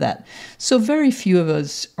all of that. So very few of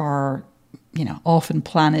us are, off on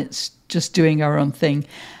planets just doing our own thing.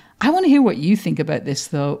 I want to hear what you think about this,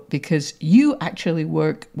 though, because you actually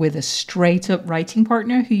work with a straight-up writing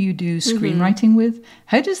partner who you do screenwriting with.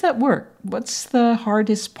 How does that work? What's the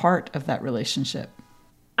hardest part of that relationship?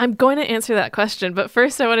 I'm going to answer that question, but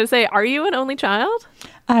first I want to say, are you an only child?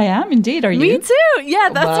 I am indeed. Are you? Me too. Yeah,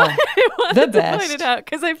 that's why I wanted the to best. point it out.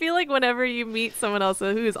 Because I feel like whenever you meet someone else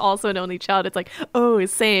who is also an only child, it's like, oh,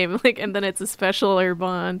 same. And then it's a specialer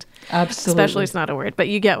bond. Absolutely. Special is not a word, but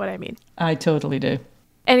you get what I mean. I totally do.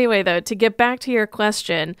 Anyway, though, to get back to your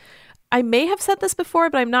question, I may have said this before,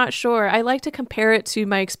 but I'm not sure. I like to compare it to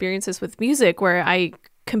my experiences with music, where I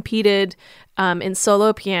competed in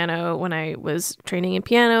solo piano when I was training in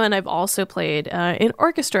piano, and I've also played in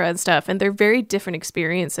orchestra and stuff, and they're very different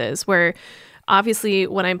experiences, where obviously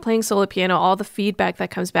when I'm playing solo piano, all the feedback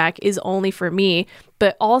that comes back is only for me,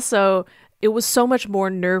 but also it was so much more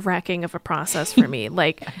nerve-wracking of a process for me.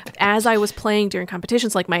 Like, as I was playing during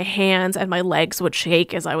competitions, like, my hands and my legs would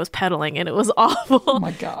shake as I was pedaling, and it was awful. Oh,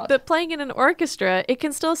 my God. But playing in an orchestra, it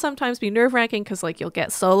can still sometimes be nerve-wracking because, like, you'll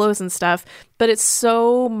get solos and stuff, but it's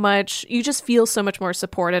so much, you just feel so much more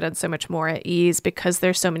supported and so much more at ease because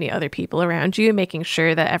there's so many other people around you making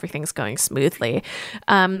sure that everything's going smoothly.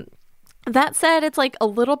 That said, it's like a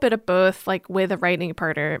little bit of both, like with a writing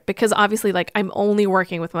partner, because obviously, like, I'm only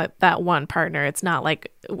working with that one partner. It's not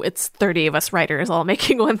like it's 30 of us writers all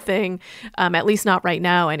making one thing, at least not right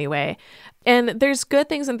now anyway. And there's good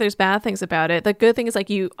things and there's bad things about it. The good thing is like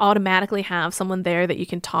you automatically have someone there that you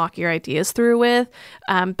can talk your ideas through with.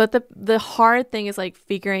 But the hard thing is like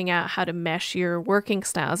figuring out how to mesh your working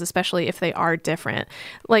styles, especially if they are different.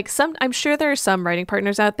 Like I'm sure there are some writing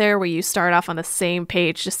partners out there where you start off on the same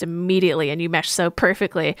page just immediately and you mesh so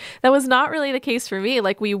perfectly. That was not really the case for me.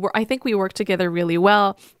 Like I think we worked together really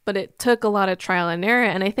well, but it took a lot of trial and error,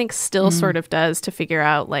 and I think still sort of does, to figure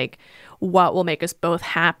out like what will make us both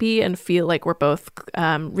happy and feel like we're both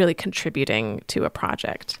really contributing to a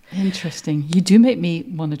project. Interesting. You do make me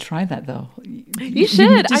want to try that, though. You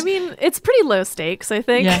should. I mean, it's pretty low stakes, I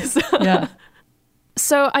think. Yeah. Yeah.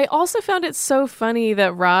 So I also found it so funny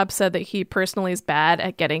that Rob said that he personally is bad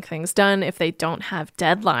at getting things done if they don't have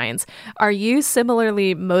deadlines. Are you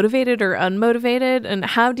similarly motivated or unmotivated? And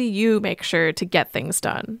how do you make sure to get things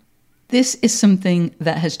done? This is something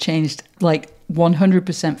that has changed like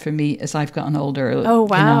 100% for me as I've gotten older. Oh,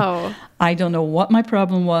 wow. You know, I don't know what my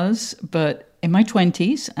problem was, but in my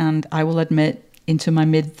 20s, and I will admit into my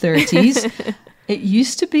mid-30s, it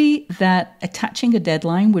used to be that attaching a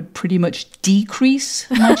deadline would pretty much decrease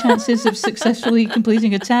my chances of successfully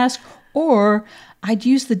completing a task, or I'd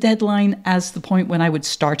use the deadline as the point when I would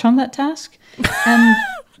start on that task. And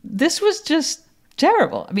this was just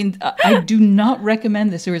terrible. I mean, I do not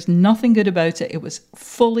recommend this. There is nothing good about it. It was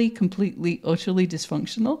fully, completely, utterly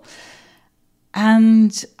dysfunctional.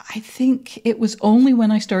 And I think it was only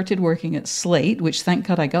when I started working at Slate, which thank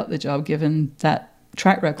God I got the job given that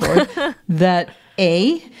track record, that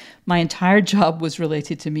my entire job was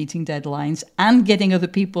related to meeting deadlines and getting other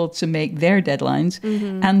people to make their deadlines.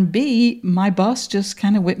 Mm-hmm. And B, my boss just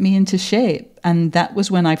kind of whipped me into shape. And that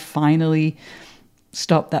was when I finally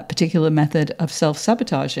stop that particular method of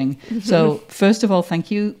self-sabotaging. Mm-hmm. So first of all,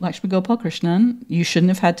 thank you, Lakshmi Gopal Krishnan. You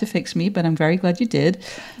shouldn't have had to fix me, but I'm very glad you did,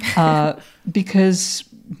 because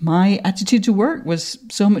my attitude to work was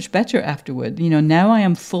so much better afterward. You know, now I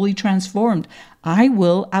am fully transformed. I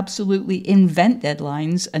will absolutely invent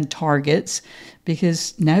deadlines and targets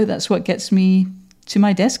because now that's what gets me to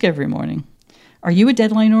my desk every morning. Are you a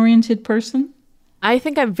deadline-oriented person? I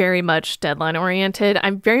think I'm very much deadline oriented.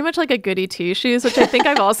 I'm very much like a goody two shoes, which I think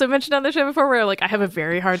I've also mentioned on the show before, where like I have a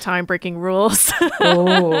very hard time breaking rules.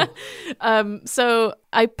 Oh. So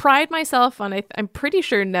I pride myself on, I'm pretty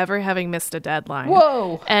sure, never having missed a deadline.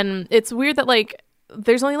 Whoa. And it's weird that like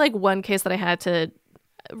there's only like one case that I had to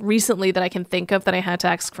recently that I can think of that I had to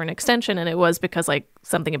ask for an extension, and it was because like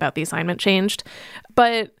something about the assignment changed.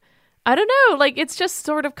 But I don't know, like it's just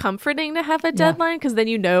sort of comforting to have a deadline because then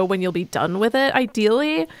you know when you'll be done with it,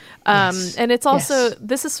 ideally. Yes. And it's also,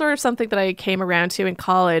 this is sort of something that I came around to in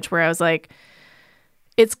college where I was like,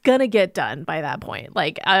 it's going to get done by that point.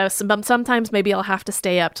 Like sometimes maybe I'll have to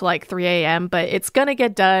stay up to like 3 a.m., but it's going to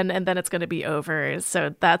get done and then it's going to be over.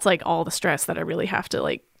 So that's like all the stress that I really have to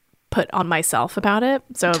like put on myself about it.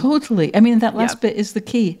 So totally. I mean, that last bit is the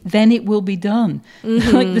key. Then it will be done.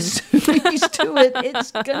 Mm-hmm. Like the sooner you do it,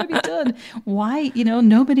 it's going to be done. Why? You know,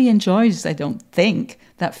 nobody enjoys, I don't think,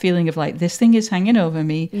 that feeling of like, this thing is hanging over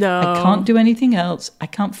me. No. I can't do anything else. I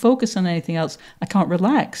can't focus on anything else. I can't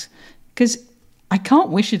relax because I can't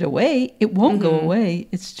wish it away. It won't go away.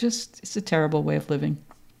 It's a terrible way of living.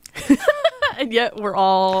 And yet we're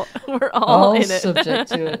all in it. Subject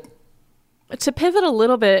to it. To pivot a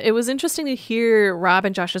little bit, it was interesting to hear Rob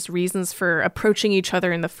and Josh's reasons for approaching each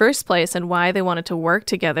other in the first place and why they wanted to work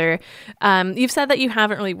together. You've said that you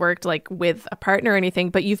haven't really worked like with a partner or anything,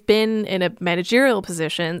 but you've been in a managerial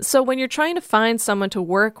position. So when you're trying to find someone to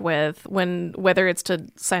work with, whether it's to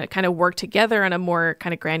kind of work together on a more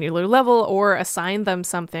kind of granular level or assign them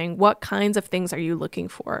something, what kinds of things are you looking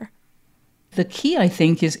for? The key, I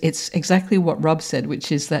think, is it's exactly what Rob said,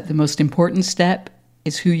 which is that the most important step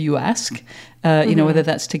is who you ask, you know, whether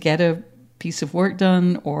that's to get a piece of work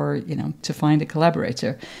done or, you know, to find a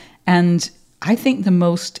collaborator. And I think the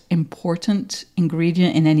most important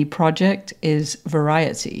ingredient in any project is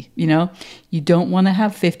variety. You know, you don't want to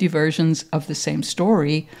have 50 versions of the same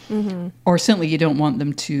story, or certainly you don't want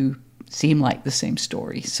them to seem like the same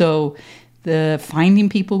story. So the finding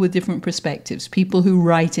people with different perspectives, people who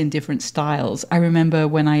write in different styles. I remember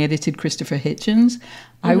when I edited Christopher Hitchens,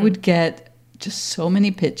 I would get just so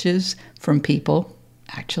many pitches from people,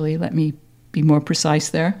 actually, let me be more precise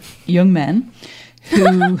there, young men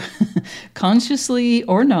who consciously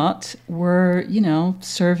or not were, you know,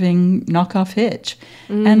 serving knockoff Hitch.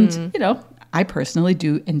 And, you know, I personally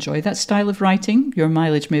do enjoy that style of writing. Your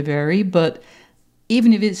mileage may vary, but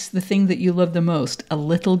even if it's the thing that you love the most, a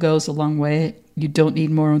little goes a long way. You don't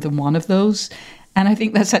need more than one of those. And I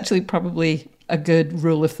think that's actually probably a good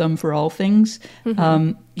rule of thumb for all things.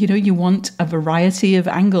 You want a variety of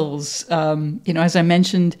angles. As I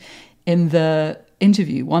mentioned in the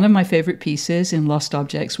interview, one of my favorite pieces in Lost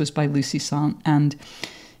Objects was by Lucy Sant. And,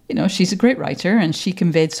 she's a great writer and she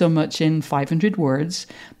conveyed so much in 500 words,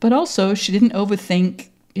 but also she didn't overthink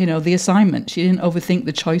the assignment. She didn't overthink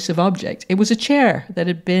the choice of object. It was a chair that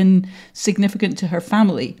had been significant to her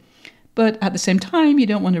family. But at the same time, you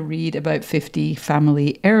don't want to read about 50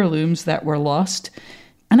 family heirlooms that were lost.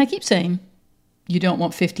 And I keep saying, you don't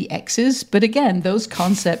want 50 X's. But again, those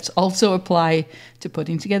concepts also apply to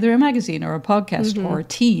putting together a magazine or a podcast or a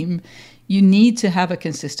team. You need to have a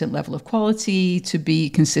consistent level of quality, to be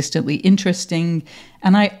consistently interesting.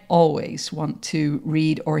 And I always want to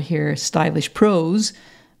read or hear stylish prose,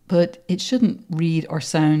 but it shouldn't read or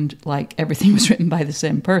sound like everything was written by the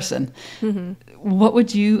same person. What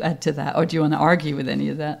would you add to that? Or do you want to argue with any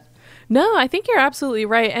of that? No, I think you're absolutely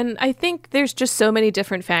right. And I think there's just so many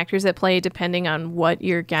different factors at play depending on what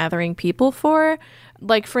you're gathering people for.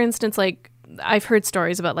 Like, for instance, I've heard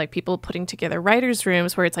stories about people putting together writers'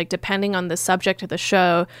 rooms where it's depending on the subject of the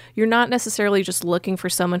show, you're not necessarily just looking for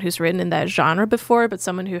someone who's written in that genre before, but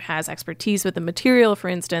someone who has expertise with the material, for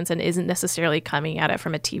instance, and isn't necessarily coming at it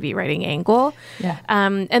from a TV writing angle. Yeah.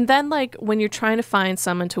 And then when you're trying to find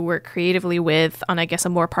someone to work creatively with on, I guess, a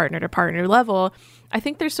more partner to partner level, I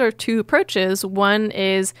think there's sort of two approaches. One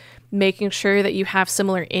is making sure that you have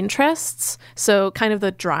similar interests, so kind of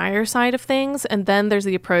the drier side of things. And then there's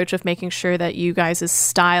the approach of making sure that you guys'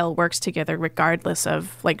 style works together regardless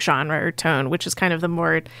of genre or tone, which is kind of the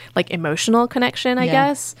more emotional connection, I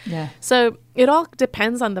guess. Yeah. So it all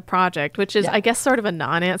depends on the project, which is, I guess, sort of a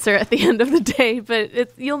non-answer at the end of the day,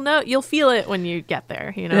 but you'll feel it when you get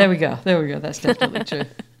there. There we go. That's definitely true.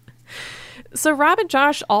 So Rob and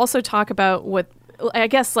Josh also talk about what, I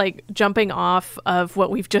guess, jumping off of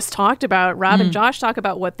what we've just talked about, Rob and Josh talk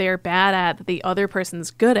about what they're bad at that the other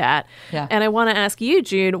person's good at. Yeah. And I want to ask you,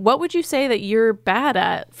 June, what would you say that you're bad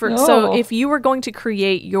at? So if you were going to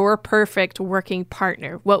create your perfect working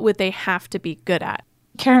partner, what would they have to be good at?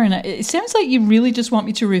 Karen, it sounds like you really just want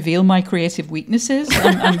me to reveal my creative weaknesses.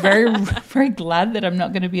 I'm very, very glad that I'm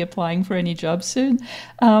not going to be applying for any jobs soon.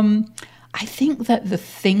 I think that the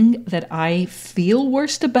thing that I feel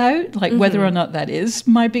worst about, whether or not that is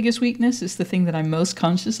my biggest weakness, is the thing that I'm most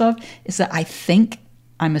conscious of, is that I think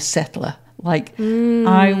I'm a settler.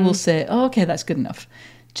 I will say, okay, that's good enough.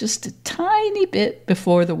 Just a tiny bit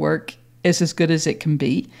before the work is as good as it can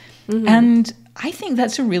be. And I think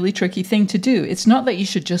that's a really tricky thing to do. It's not that you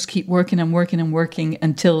should just keep working and working and working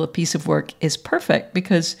until a piece of work is perfect,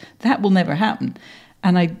 because that will never happen.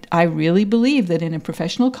 And I really believe that in a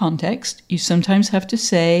professional context, you sometimes have to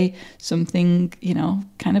say something,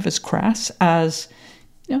 kind of as crass as,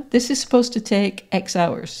 this is supposed to take X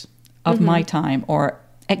hours of my time or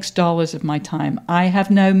X dollars of my time. I have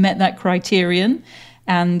now met that criterion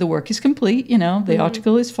and the work is complete. The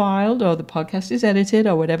article is filed or the podcast is edited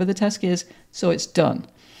or whatever the task is. So it's done.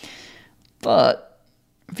 But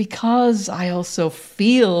because I also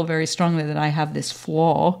feel very strongly that I have this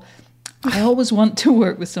flaw, I always want to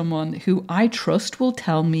work with someone who I trust will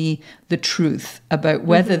tell me the truth about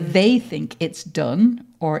whether they think it's done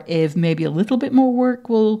or if maybe a little bit more work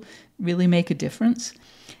will really make a difference.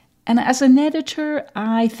 And as an editor,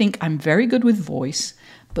 I think I'm very good with voice,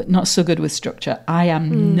 but not so good with structure. I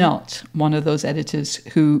am not one of those editors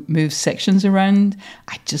who moves sections around.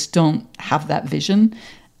 I just don't have that vision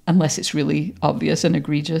unless it's really obvious and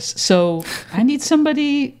egregious. So I need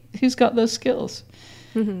somebody who's got those skills.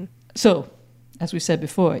 So, as we said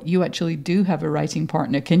before, you actually do have a writing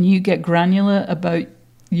partner. Can you get granular about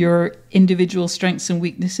your individual strengths and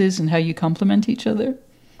weaknesses and how you complement each other?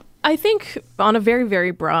 I think on a very,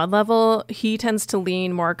 very broad level, he tends to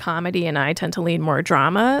lean more comedy and I tend to lean more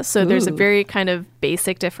drama. So there's a very kind of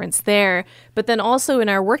basic difference there. But then also in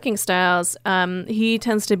our working styles, he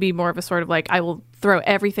tends to be more of a sort of I will throw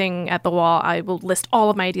everything at the wall. I will list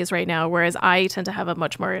all of my ideas right now. Whereas I tend to have a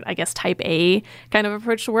much more, I guess, type A kind of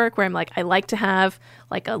approach to work where I'm I like to have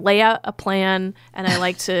a layout, a plan, and I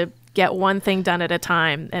like to get one thing done at a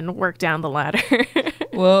time and work down the ladder.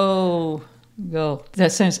 Whoa. Well,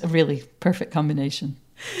 that sounds a really perfect combination.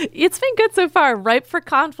 It's been good so far, ripe for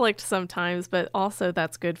conflict sometimes, but also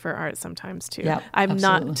that's good for art sometimes too. Yeah, I'm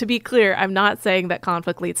absolutely. not, to be clear, I'm not saying that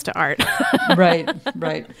conflict leads to art. Right.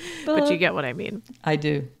 But you get what I mean. I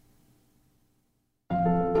do.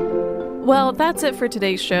 Well, Well, that's it for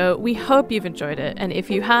today's show. We hope you've enjoyed it. And if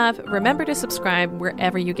you have, remember to subscribe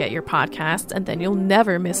wherever you get your podcasts, and then you'll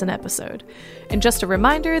never miss an episode. And just a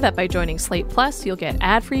reminder that by joining Slate Plus, you'll get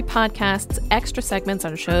ad-free podcasts, extra segments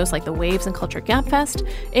on shows like the Waves and Culture Gabfest,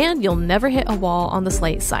 and you'll never hit a wall on the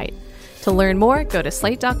Slate site. To learn more, go to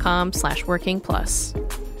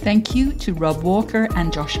slate.com/workingplus. Thank you to Rob Walker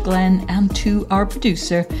and Josh Glenn, and to our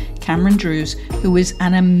producer, Cameron Drews, who is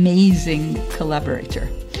an amazing collaborator.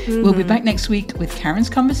 We'll be back next week with Karen's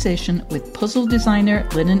conversation with puzzle designer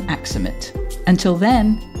Lennon Axamit. Until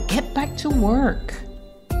then, get back to work.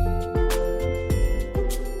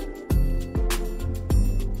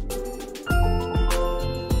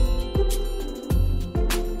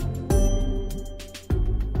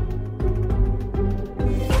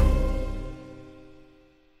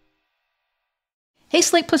 Hey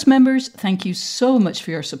Slate Plus members, thank you so much for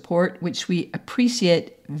your support, which we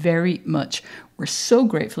appreciate very much. We're so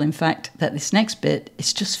grateful, in fact, that this next bit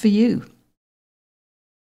is just for you.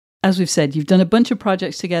 As we've said, you've done a bunch of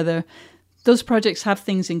projects together. Those projects have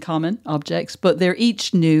things in common, objects, but they're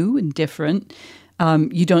each new and different.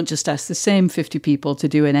 You don't just ask the same 50 people to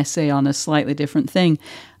do an essay on a slightly different thing.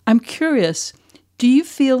 I'm curious, do you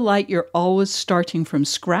feel like you're always starting from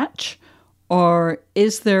scratch? Or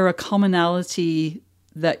is there a commonality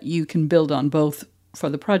that you can build on, both for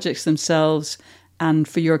the projects themselves and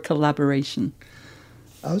for your collaboration?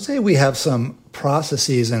 I would say we have some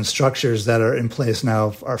processes and structures that are in place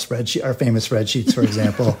now. Our spreadsheet, our famous spreadsheets, for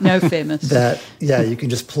example. No famous. That, you can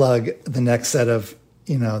just plug the next set of,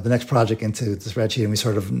 the next project into the spreadsheet, and we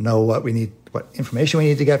sort of know what we need, what information we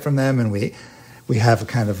need to get from them, and we have a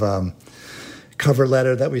kind of cover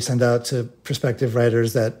letter that we send out to prospective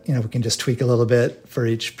writers that, we can just tweak a little bit for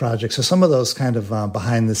each project. So some of those kind of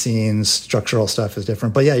behind the scenes structural stuff is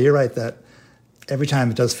different. But yeah, you're right that every time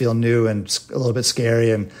it does feel new and a little bit scary,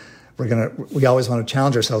 and we always want to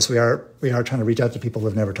challenge ourselves. We are trying to reach out to people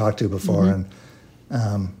we've never talked to before. Mm-hmm.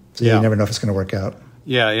 And you never know if it's going to work out.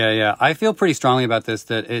 Yeah. I feel pretty strongly about this,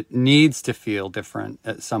 that it needs to feel different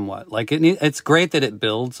somewhat. Like it's great that it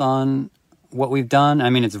builds on what we've done. I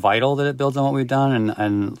mean, it's vital that it builds on what we've done,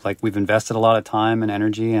 and like we've invested a lot of time and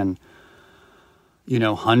energy and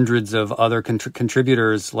hundreds of other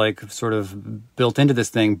contributors like sort of built into this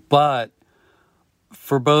thing. But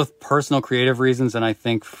for both personal creative reasons and I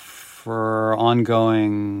think for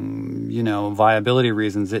ongoing viability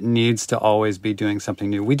reasons, it needs to always be doing something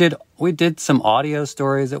new. We did some audio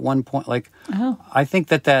stories at one point. I think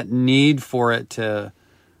that need for it to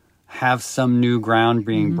have some new ground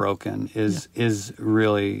being broken is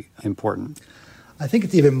really important. I think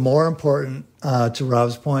it's even more important, to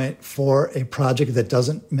Rob's point, for a project that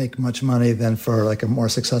doesn't make much money than for like a more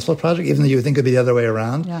successful project, even though you would think it would be the other way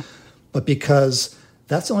around. Yeah. But because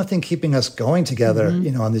that's the only thing keeping us going together,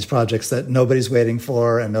 on these projects that nobody's waiting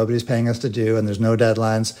for and nobody's paying us to do and there's no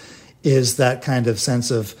deadlines, is that kind of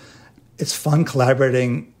sense of it's fun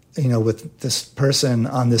collaborating with this person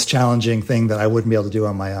on this challenging thing that I wouldn't be able to do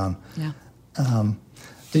on my own. Yeah.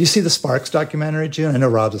 Did you see the Sparks documentary, June? I know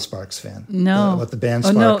Rob's a Sparks fan. No. What the band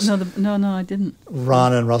Sparks? No, I didn't.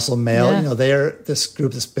 Ron and Russell Mael, they're this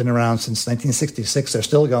group that's been around since 1966. They're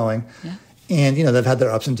still going. Yeah. And, they've had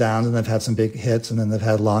their ups and downs, and they've had some big hits, and then they've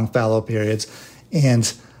had long fallow periods.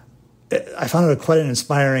 And I found it quite an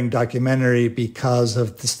inspiring documentary because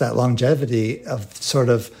of that longevity of sort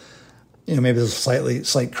of, maybe there's a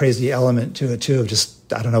slight crazy element to it too, of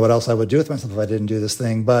just, I don't know what else I would do with myself if I didn't do this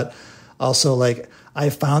thing. But also, I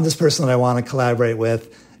found this person that I want to collaborate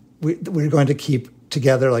with. We're going to keep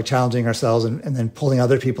together, challenging ourselves and then pulling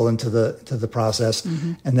other people into the process,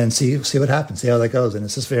 and then see what happens, see how that goes. And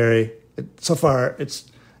it's just so far, it's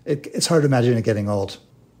hard to imagine it getting old.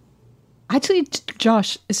 Actually,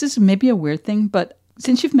 Josh, this is maybe a weird thing, but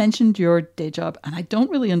since you've mentioned your day job, and I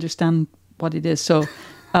don't really understand what it is, so...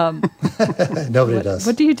 Nobody does.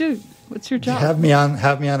 What do you do? What's your job? Have me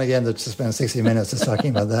on again to spend 60 minutes just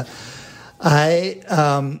talking about that.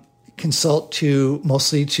 I consult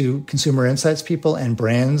mostly to consumer insights people and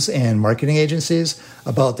brands and marketing agencies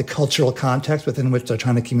about the cultural context within which they're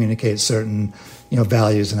trying to communicate certain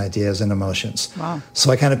values and ideas and emotions. Wow.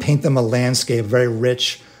 So I kind of paint them a landscape, a very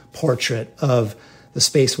rich portrait of the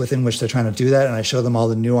space within which they're trying to do that, and I show them all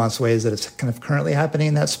the nuanced ways that it's kind of currently happening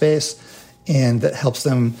in that space. And that helps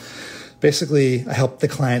them, basically, I help the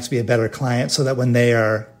clients be a better client so that when they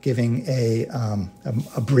are giving a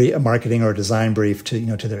marketing or design brief to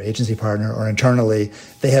their agency partner or internally,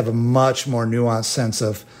 they have a much more nuanced sense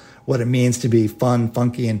of what it means to be fun,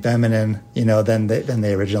 funky, and feminine, than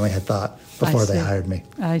they originally had thought before they hired me.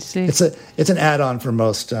 I see. It's an add-on for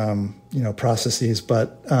most processes,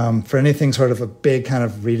 but for anything sort of a big kind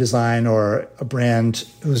of redesign or a brand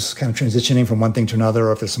who's kind of transitioning from one thing to another,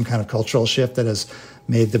 or if there's some kind of cultural shift that has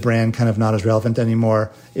made the brand kind of not as relevant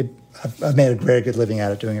anymore, I've made a very good living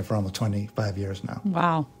at it, doing it for almost 25 years now.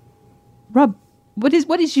 Wow. Rob, what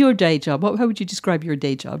is your day job? How would you describe your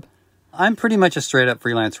day job? I'm pretty much a straight-up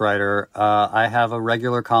freelance writer. I have a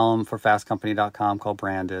regular column for fastcompany.com called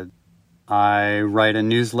Branded. I write a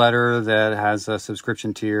newsletter that has a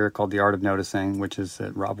subscription tier called The Art of Noticing, which is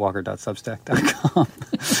at robwalker.substack.com.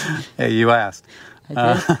 Hey, you asked.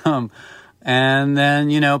 I did. And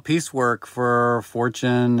then, piecework for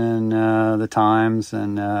Fortune and The Times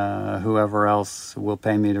and whoever else will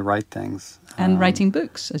pay me to write things. And writing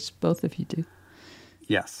books, as both of you do.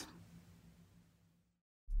 Yes.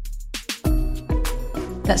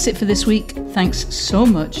 That's it for this week. Thanks so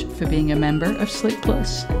much for being a member of Slate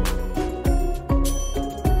Plus.